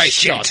piece of Christ,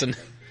 shit. Dawson.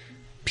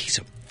 Piece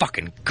of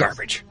fucking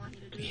garbage.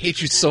 I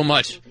hate you so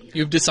much.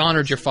 You've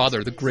dishonored your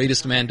father, the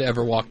greatest man to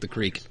ever walk the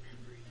creek.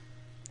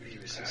 He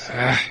was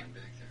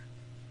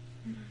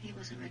He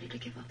wasn't ready to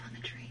give up on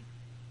the dream.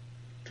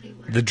 But he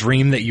would. The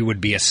dream that you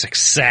would be a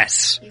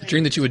success. The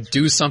dream that you would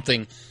do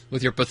something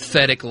with your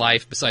pathetic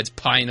life besides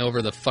pine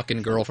over the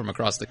fucking girl from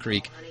across the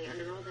creek. Honey,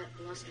 under all that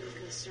bluster of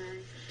concern,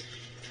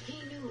 he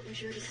knew it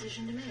was your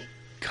decision to make.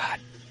 God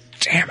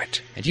damn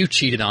it. And you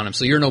cheated on him,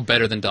 so you're no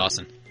better than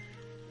Dawson.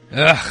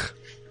 Ugh.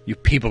 You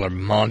people are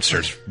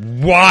monsters.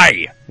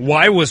 Why?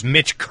 Why was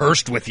Mitch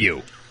cursed with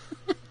you?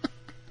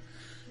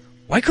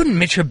 Why couldn't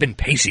Mitch have been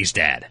Pacey's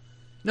dad?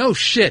 No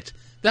shit.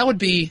 That would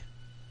be...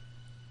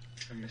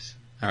 I miss him.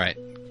 Alright.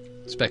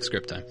 Spec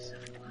script time.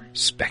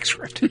 Spec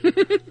script. I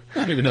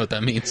don't even know what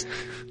that means.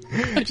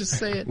 I just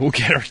say it. We'll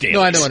get our dailies.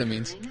 No, I know what it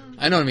means.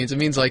 I know what it means. It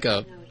means like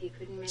a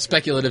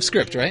speculative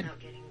script, right?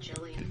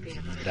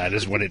 That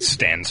is what it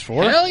stands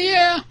for. Hell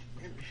yeah!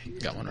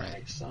 Got one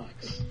right.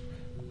 Sucks.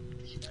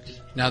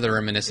 Now they're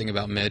reminiscing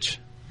about Mitch.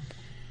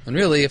 And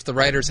really, if the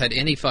writers had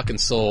any fucking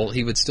soul,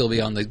 he would still be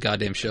on the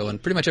goddamn show,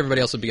 and pretty much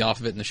everybody else would be off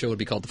of it, and the show would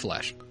be called The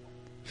Flash.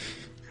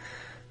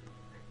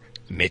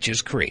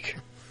 Mitch's Creek.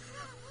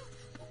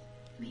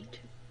 Me too.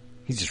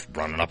 He's just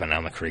running up and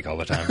down the creek all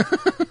the time.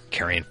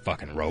 Carrying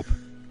fucking rope.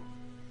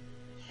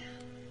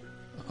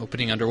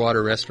 Opening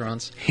underwater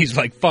restaurants. He's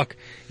like, fuck,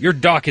 your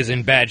dock is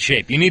in bad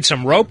shape. You need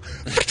some rope?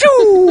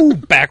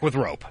 Back with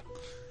rope.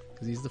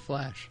 Because he's the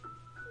Flash.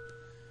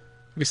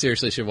 We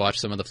seriously should watch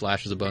some of The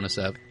Flash as a bonus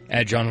app.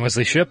 At John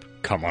Wesley Ship,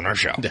 come on our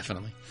show.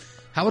 Definitely.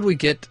 How would we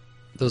get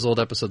those old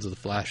episodes of The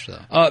Flash,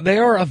 though? They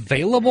are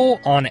available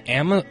on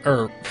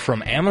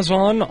from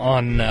Amazon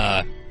on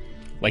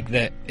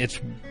it's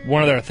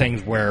one of their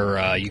things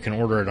where you can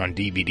order it on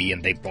DVD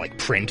and they like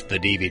print the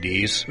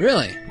DVDs.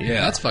 Really?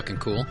 Yeah. That's fucking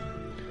cool.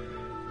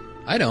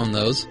 I'd own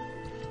those.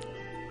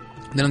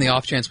 And then on the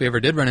off chance we ever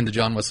did run into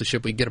John Wesley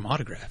Ship, we'd get them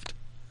autographed.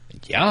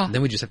 Yeah. And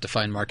then we just have to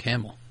find Mark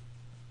Hamill.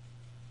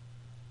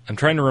 I'm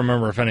trying to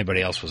remember if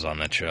anybody else was on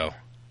that show.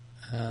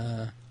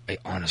 I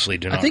honestly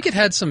do not. I think it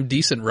had some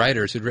decent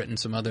writers who'd written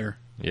some other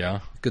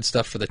good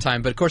stuff for the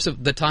time. But of course,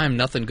 at the time,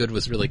 nothing good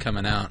was really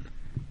coming out.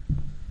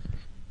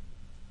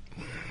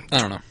 I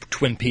don't know.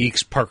 Twin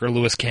Peaks, Parker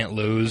Lewis Can't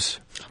Lose.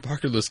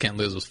 Parker Lewis Can't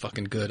Lose was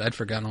fucking good. I'd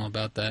forgotten all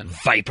about that.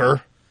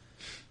 Viper.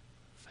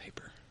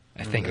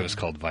 I think it was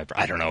called Viper.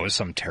 I don't know. It was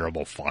some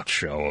terrible Fox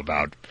show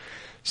about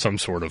some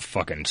sort of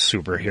fucking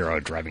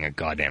superhero driving a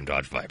goddamn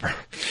Dodge Viper.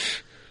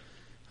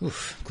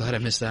 Oof, glad I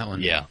missed that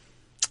one. Yeah.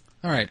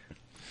 All right.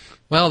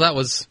 Well, that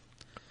was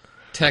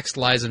text,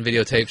 lies, and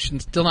videotape.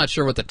 Still not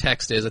sure what the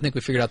text is. I think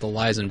we figured out the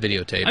lies and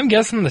videotape. I'm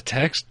guessing the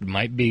text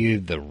might be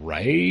the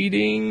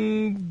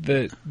writing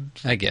that...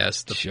 I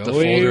guess. The Joey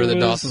folder that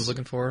was- Dawson's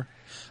looking for.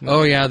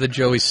 Oh, yeah,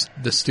 the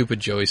stupid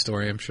Joey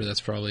story. I'm sure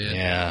that's probably it.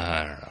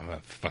 Yeah, I don't know. A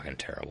fucking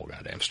terrible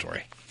goddamn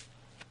story.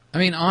 I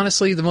mean,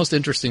 honestly, the most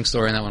interesting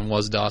story in that one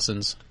was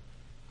Dawson's,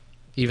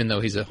 even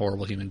though he's a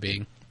horrible human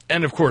being.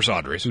 And, of course,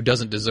 Audrey's. Who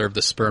doesn't deserve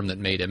the sperm that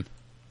made him.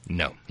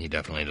 No, he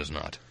definitely does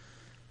not.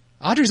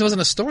 Audrey's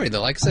wasn't a story,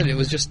 though. Like I said, it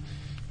was just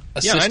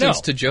assistance I know.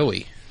 to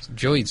Joey.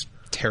 Joey's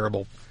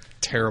terrible,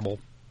 terrible.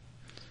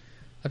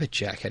 I bet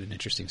Jack had an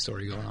interesting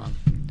story going on.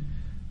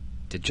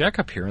 Did Jack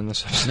appear in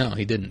this episode? No,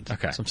 he didn't. Okay.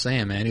 That's what I'm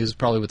saying, man. He was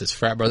probably with his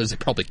frat brothers. They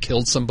probably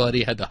killed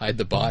somebody, had to hide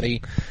the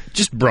body.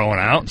 Just broing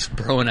out.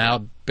 Broing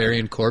out,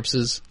 burying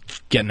corpses.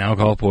 Getting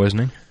alcohol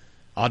poisoning.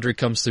 Audrey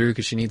comes through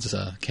because she needs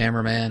a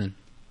cameraman. And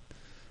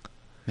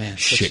man,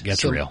 Shit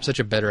gets real. Such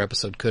a better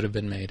episode could have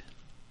been made.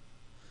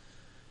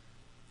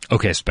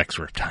 Okay, Spec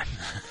Script time.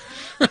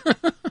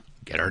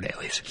 Get our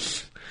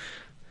dailies.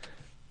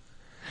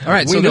 All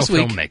right, We so know this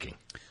week, filmmaking.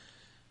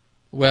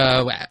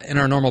 well, in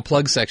our normal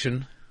plug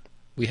section,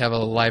 we have a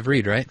live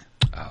read, right?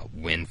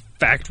 In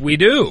fact, we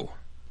do.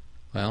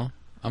 Well,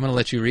 I'm going to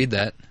let you read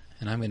that,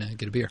 and I'm going to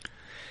get a beer.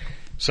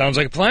 Sounds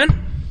like a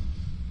plan?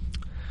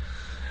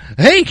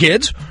 Hey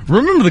kids,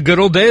 remember the good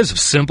old days of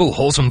simple,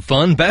 wholesome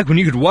fun back when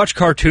you could watch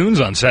cartoons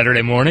on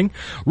Saturday morning?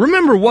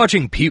 Remember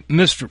watching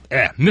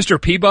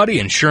Mr. Peabody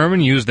and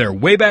Sherman use their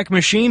Wayback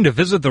Machine to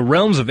visit the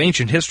realms of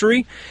ancient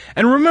history?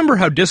 And remember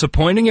how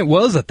disappointing it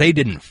was that they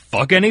didn't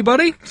fuck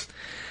anybody?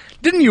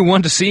 Didn't you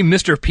want to see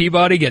Mr.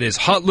 Peabody get his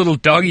hot little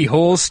doggy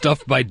holes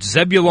stuffed by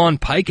Zebulon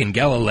Pike and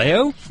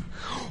Galileo?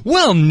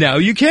 Well, now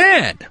you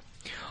can!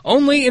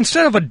 Only,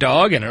 instead of a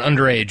dog and an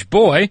underage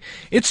boy,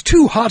 it's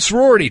two hot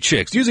sorority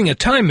chicks using a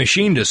time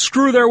machine to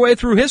screw their way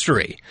through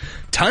history.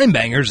 Time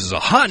Bangers is a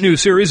hot new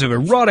series of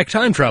erotic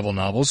time travel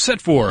novels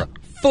set for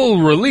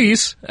full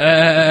release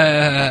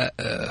on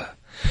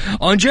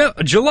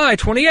July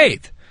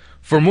 28th.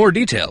 For more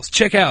details,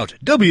 check out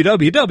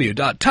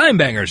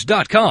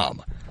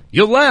www.timebangers.com.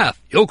 You'll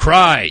laugh, you'll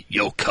cry,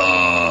 you'll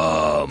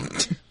come.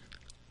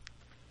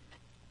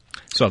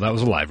 So that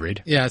was a live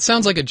read. Yeah, it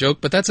sounds like a joke,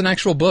 but that's an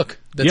actual book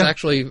that's Yeah.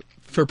 actually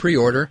for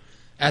pre-order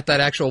at that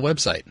actual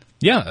website.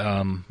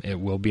 Yeah, it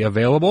will be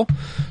available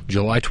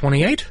July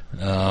 28th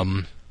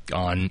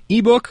on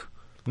ebook.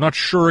 Not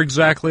sure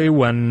exactly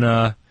when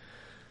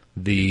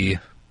the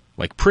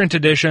print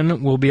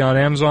edition will be on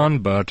Amazon,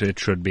 but it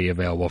should be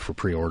available for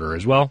pre-order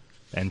as well,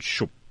 and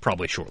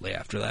probably shortly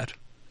after that.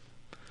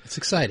 It's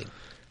exciting.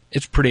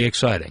 It's pretty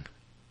exciting.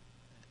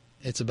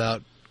 It's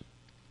about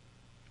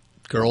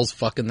girls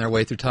fucking their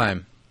way through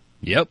time.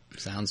 Yep.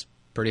 Sounds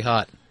pretty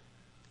hot.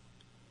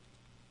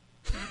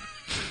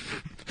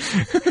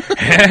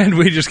 And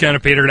we just kind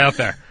of petered out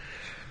there.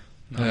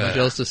 Not much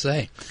else to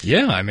say.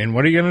 Yeah, I mean,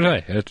 what are you going to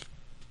say? It's,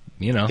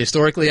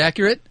 Historically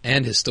accurate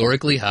and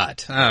historically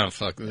hot. Oh,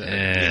 fuck that.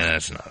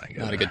 That's not good.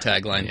 Not a good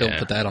tagline. Don't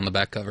put that on the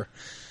back cover.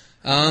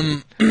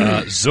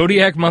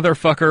 Zodiac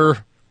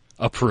motherfucker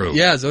approved.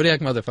 Yeah, Zodiac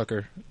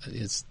motherfucker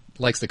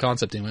likes the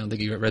concept anyway. I don't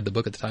think he read the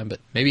book at the time, but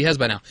maybe he has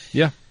by now.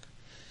 Yeah.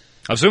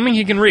 Assuming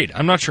he can read.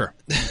 I'm not sure.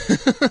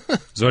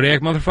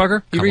 Zodiac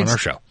motherfucker, He come reads on our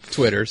show.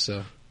 Twitter,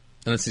 so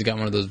unless he's got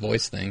one of those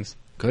voice things.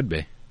 Could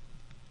be.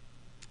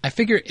 I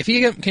figure if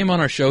he came on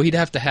our show, he'd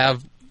have to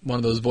have one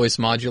of those voice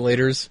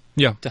modulators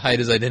to hide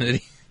his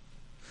identity.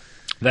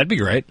 That'd be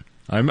great.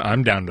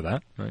 I'm down to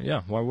that.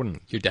 Yeah, why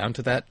wouldn't? You're down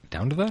to that?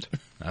 Down to that?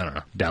 I don't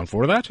know. Down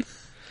for that?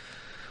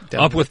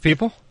 Down Up with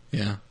people?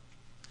 Yeah.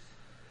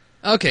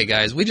 Okay,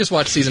 guys, we just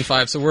watched season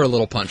 5, so we're a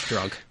little punch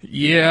drunk.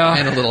 Yeah.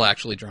 And a little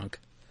actually drunk.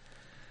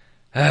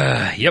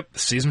 Yep,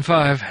 season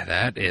 5.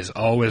 That is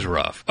always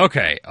rough.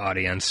 Okay,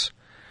 audience.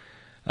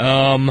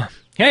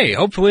 Hey,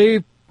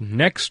 hopefully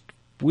next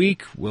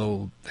week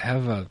we'll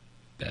have a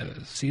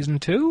season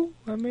 2?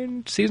 I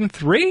mean, season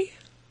 3?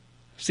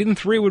 Season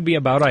 3 would be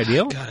about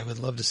ideal. God, I would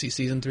love to see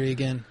season 3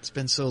 again. It's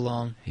been so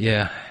long.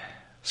 Yeah.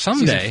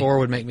 Someday. Season 4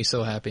 would make me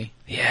so happy.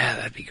 Yeah,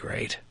 that'd be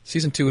great.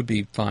 Season 2 would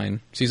be fine.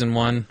 Season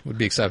 1 would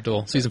be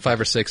acceptable. Season 5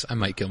 or 6, I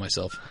might kill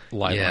myself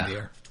live on the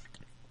air.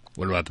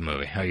 What about the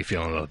movie? How are you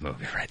feeling about the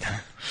movie right now?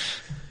 At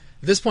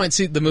this point,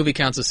 the movie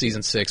counts as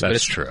season 6. That's but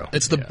it's true.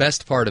 It's the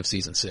best part of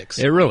season 6.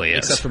 It really is.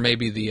 Except for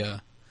maybe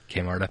the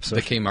Kmart episode.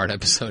 The Kmart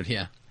episode,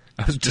 yeah.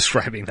 I was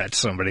describing that to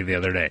somebody the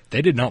other day.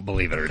 They did not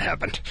believe it had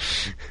happened.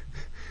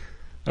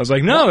 I was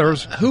like, no, there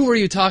was... Who were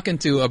you talking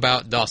to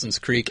about Dawson's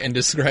Creek and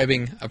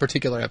describing a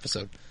particular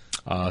episode?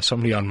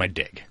 Somebody on my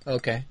dig.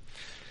 Okay.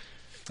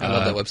 I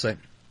love that website.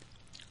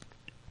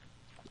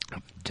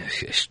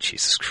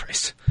 Jesus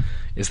Christ.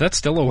 Is that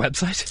still a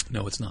website?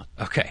 No, it's not.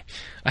 Okay.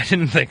 I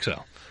didn't think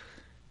so.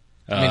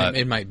 I mean,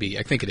 it might be.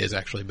 I think it is,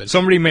 actually. But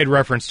somebody made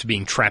reference to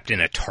being trapped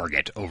in a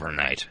Target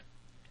overnight.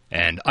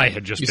 And I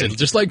had just said,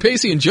 just like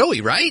Pacey and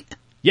Joey, right?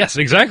 Yes,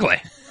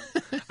 exactly.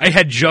 I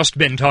had just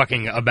been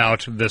talking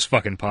about this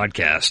fucking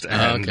podcast.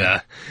 And,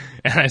 and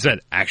I said,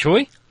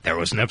 actually, there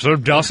was an episode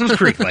of Dawson's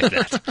Creek like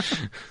that.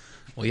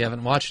 Well, you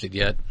haven't watched it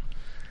yet.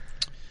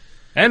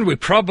 And we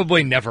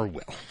probably never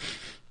will.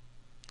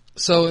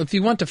 So if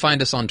you want to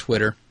find us on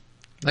Twitter,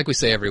 like we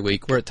say every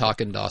week, we're at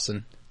Talkin'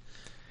 Dawson.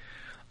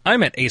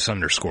 I'm at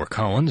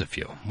Ace_Collins if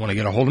you want to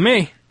get a hold of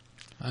me.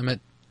 I'm at,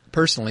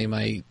 personally,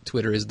 my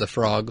Twitter is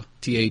TheFrog,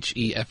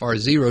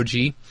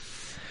 THEFR0G.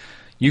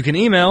 You can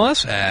email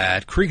us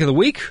at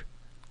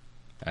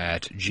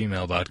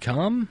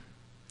creekoftheweek@gmail.com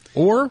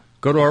or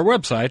go to our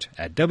website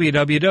at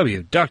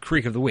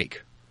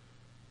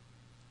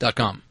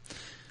www.creekoftheweek.com.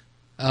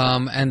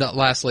 And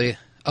lastly,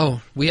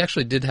 we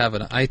actually did have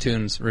an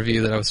iTunes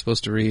review that I was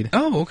supposed to read.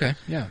 Oh, okay.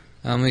 Yeah.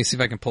 Let me see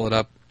if I can pull it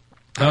up.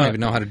 I don't even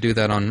know how to do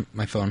that on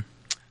my phone.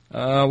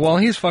 While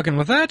he's fucking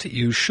with that,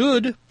 you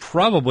should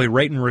probably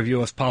rate and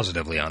review us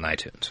positively on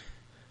iTunes.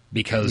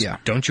 Because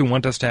don't you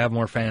want us to have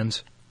more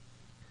fans?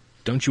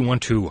 Don't you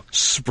want to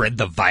spread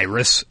the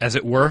virus, as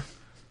it were?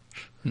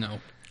 No.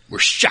 We're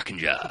shock and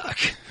jock.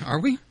 Are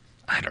we?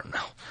 I don't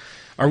know.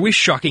 Are we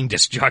shocking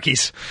disc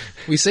jockeys?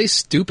 We say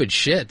stupid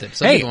shit. That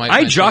some hey, people might I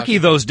find jockey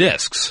shocking. those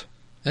discs.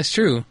 That's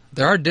true.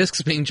 There are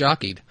discs being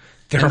jockeyed.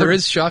 There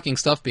is shocking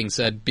stuff being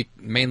said,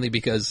 mainly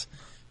because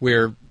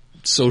we're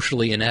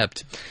socially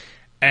inept.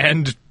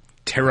 And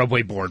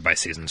terribly bored by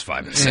seasons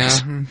 5 and 6.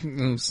 Yeah,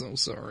 I'm so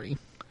sorry.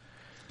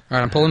 All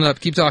right, I'm pulling it up.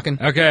 Keep talking.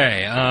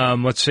 Okay,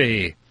 let's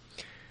see.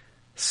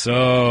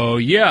 So,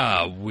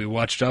 yeah, we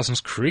watched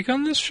Dawson's Creek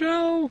on this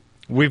show.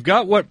 We've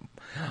got what...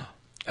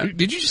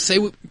 Did you just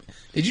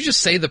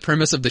say the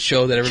premise of the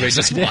show that everybody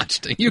just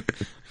watched? You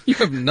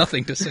have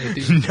nothing to say,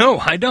 do you? No,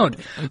 I don't.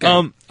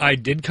 Okay. I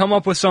did come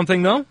up with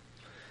something, though.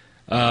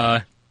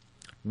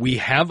 We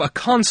have a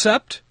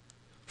concept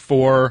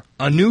for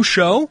a new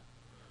show,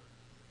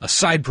 a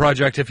side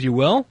project, if you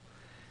will,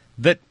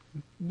 that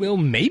will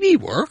maybe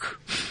work.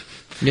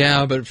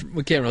 Yeah, but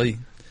we can't really...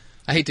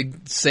 I hate to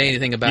say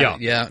anything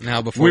about it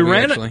now before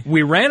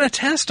we ran a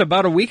test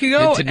about a week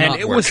ago, and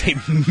it was a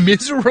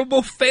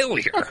miserable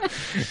failure.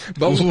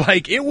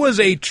 But it was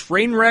a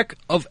train wreck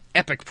of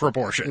epic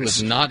proportions. It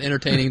was not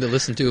entertaining to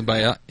listen to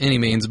by any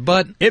means,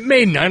 but... It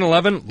made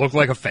 9/11 look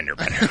like a fender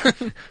bender.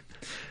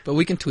 But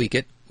we can tweak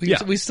it.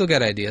 We still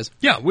got ideas.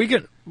 Yeah, we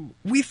can.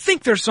 We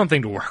think there's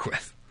something to work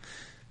with.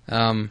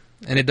 And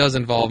it does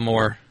involve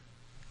more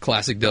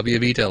classic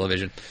WB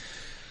television.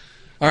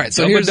 All right,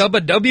 so here's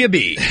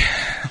WB.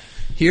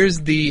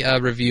 Here's the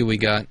review we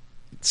got.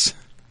 It's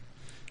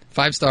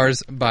 5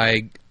 stars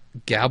by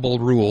Gabble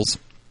Rules.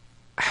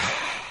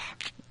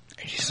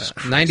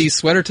 90s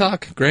sweater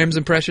talk, Graham's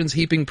impressions,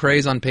 heaping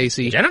praise on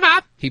Pacey,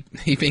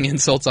 heaping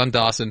insults on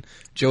Dawson,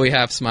 Joey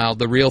half smiled,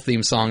 the real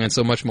theme song, and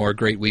so much more.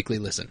 Great weekly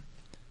listen.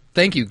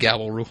 Thank you,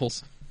 Gabble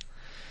Rules.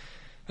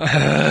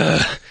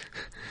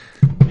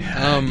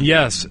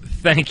 Yes,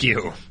 thank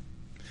you.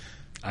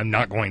 I'm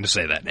not going to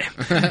say that name.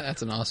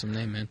 That's an awesome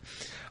name, man.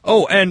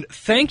 Oh, and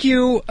thank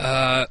you.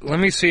 Let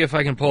me see if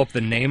I can pull up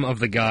the name of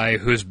the guy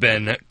who's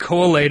been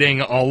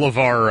collating all of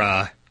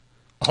our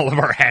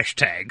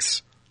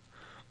hashtags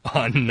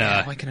on.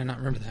 Why can I not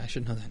remember that? I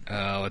should know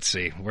that. Let's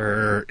see.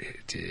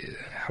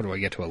 How do I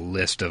get to a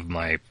list of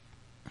my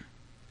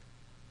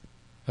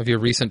your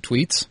recent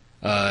tweets?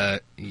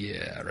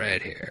 Yeah,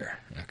 right here.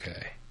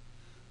 Okay.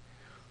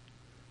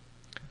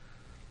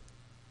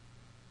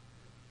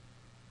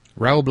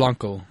 Raul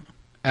Blanco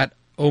at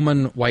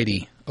Oman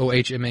Whitey.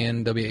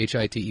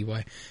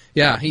 OHMANWHITEY.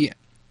 Yeah, he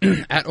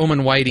at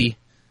Oman Whitey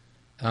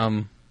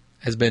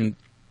has been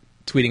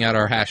tweeting out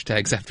our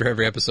hashtags after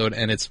every episode,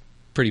 and it's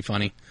pretty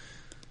funny.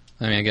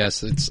 I mean, I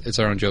guess it's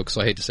our own joke,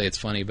 so I hate to say it's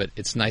funny, but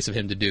it's nice of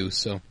him to do.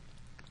 So,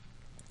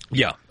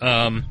 yeah,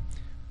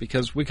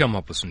 because we come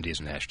up with some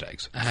decent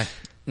hashtags.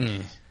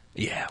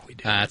 Yeah, we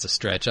do. That's a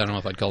stretch. I don't know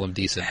if I'd call them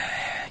decent.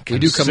 We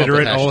do come up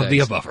with hashtags. All of the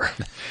above.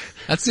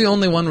 That's the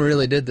only one we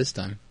really did this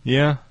time.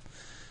 Yeah.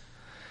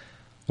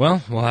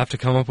 Well, we'll have to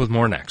come up with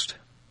more next.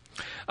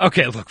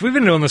 Okay, look, we've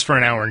been doing this for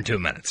an hour and 2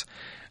 minutes.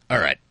 All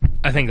right,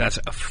 I think that's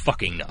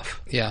fucking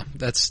enough. Yeah,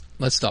 let's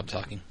stop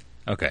talking.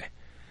 Okay.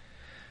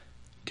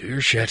 Do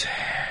your shit.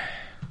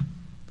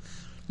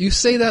 You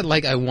say that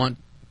like I want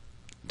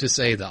to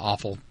say the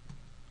awful.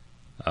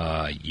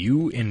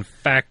 You, in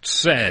fact,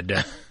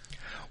 said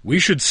we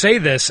should say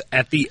this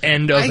at the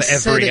end of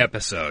every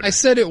episode. I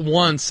said it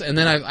once, and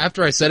then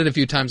after I said it a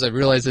few times, I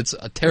realized it's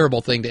a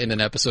terrible thing to end an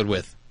episode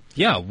with.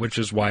 Yeah, which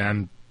is why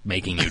I'm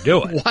making you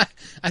do it. Why?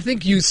 I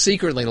think you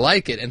secretly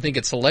like it and think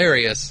it's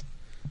hilarious.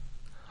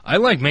 I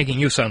like making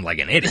you sound like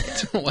an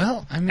idiot.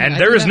 Well, I mean... And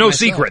there is no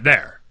secret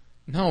there.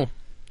 No.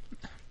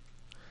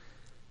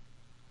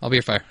 I'll be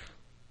your fire.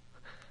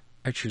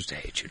 I choose to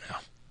hate you now.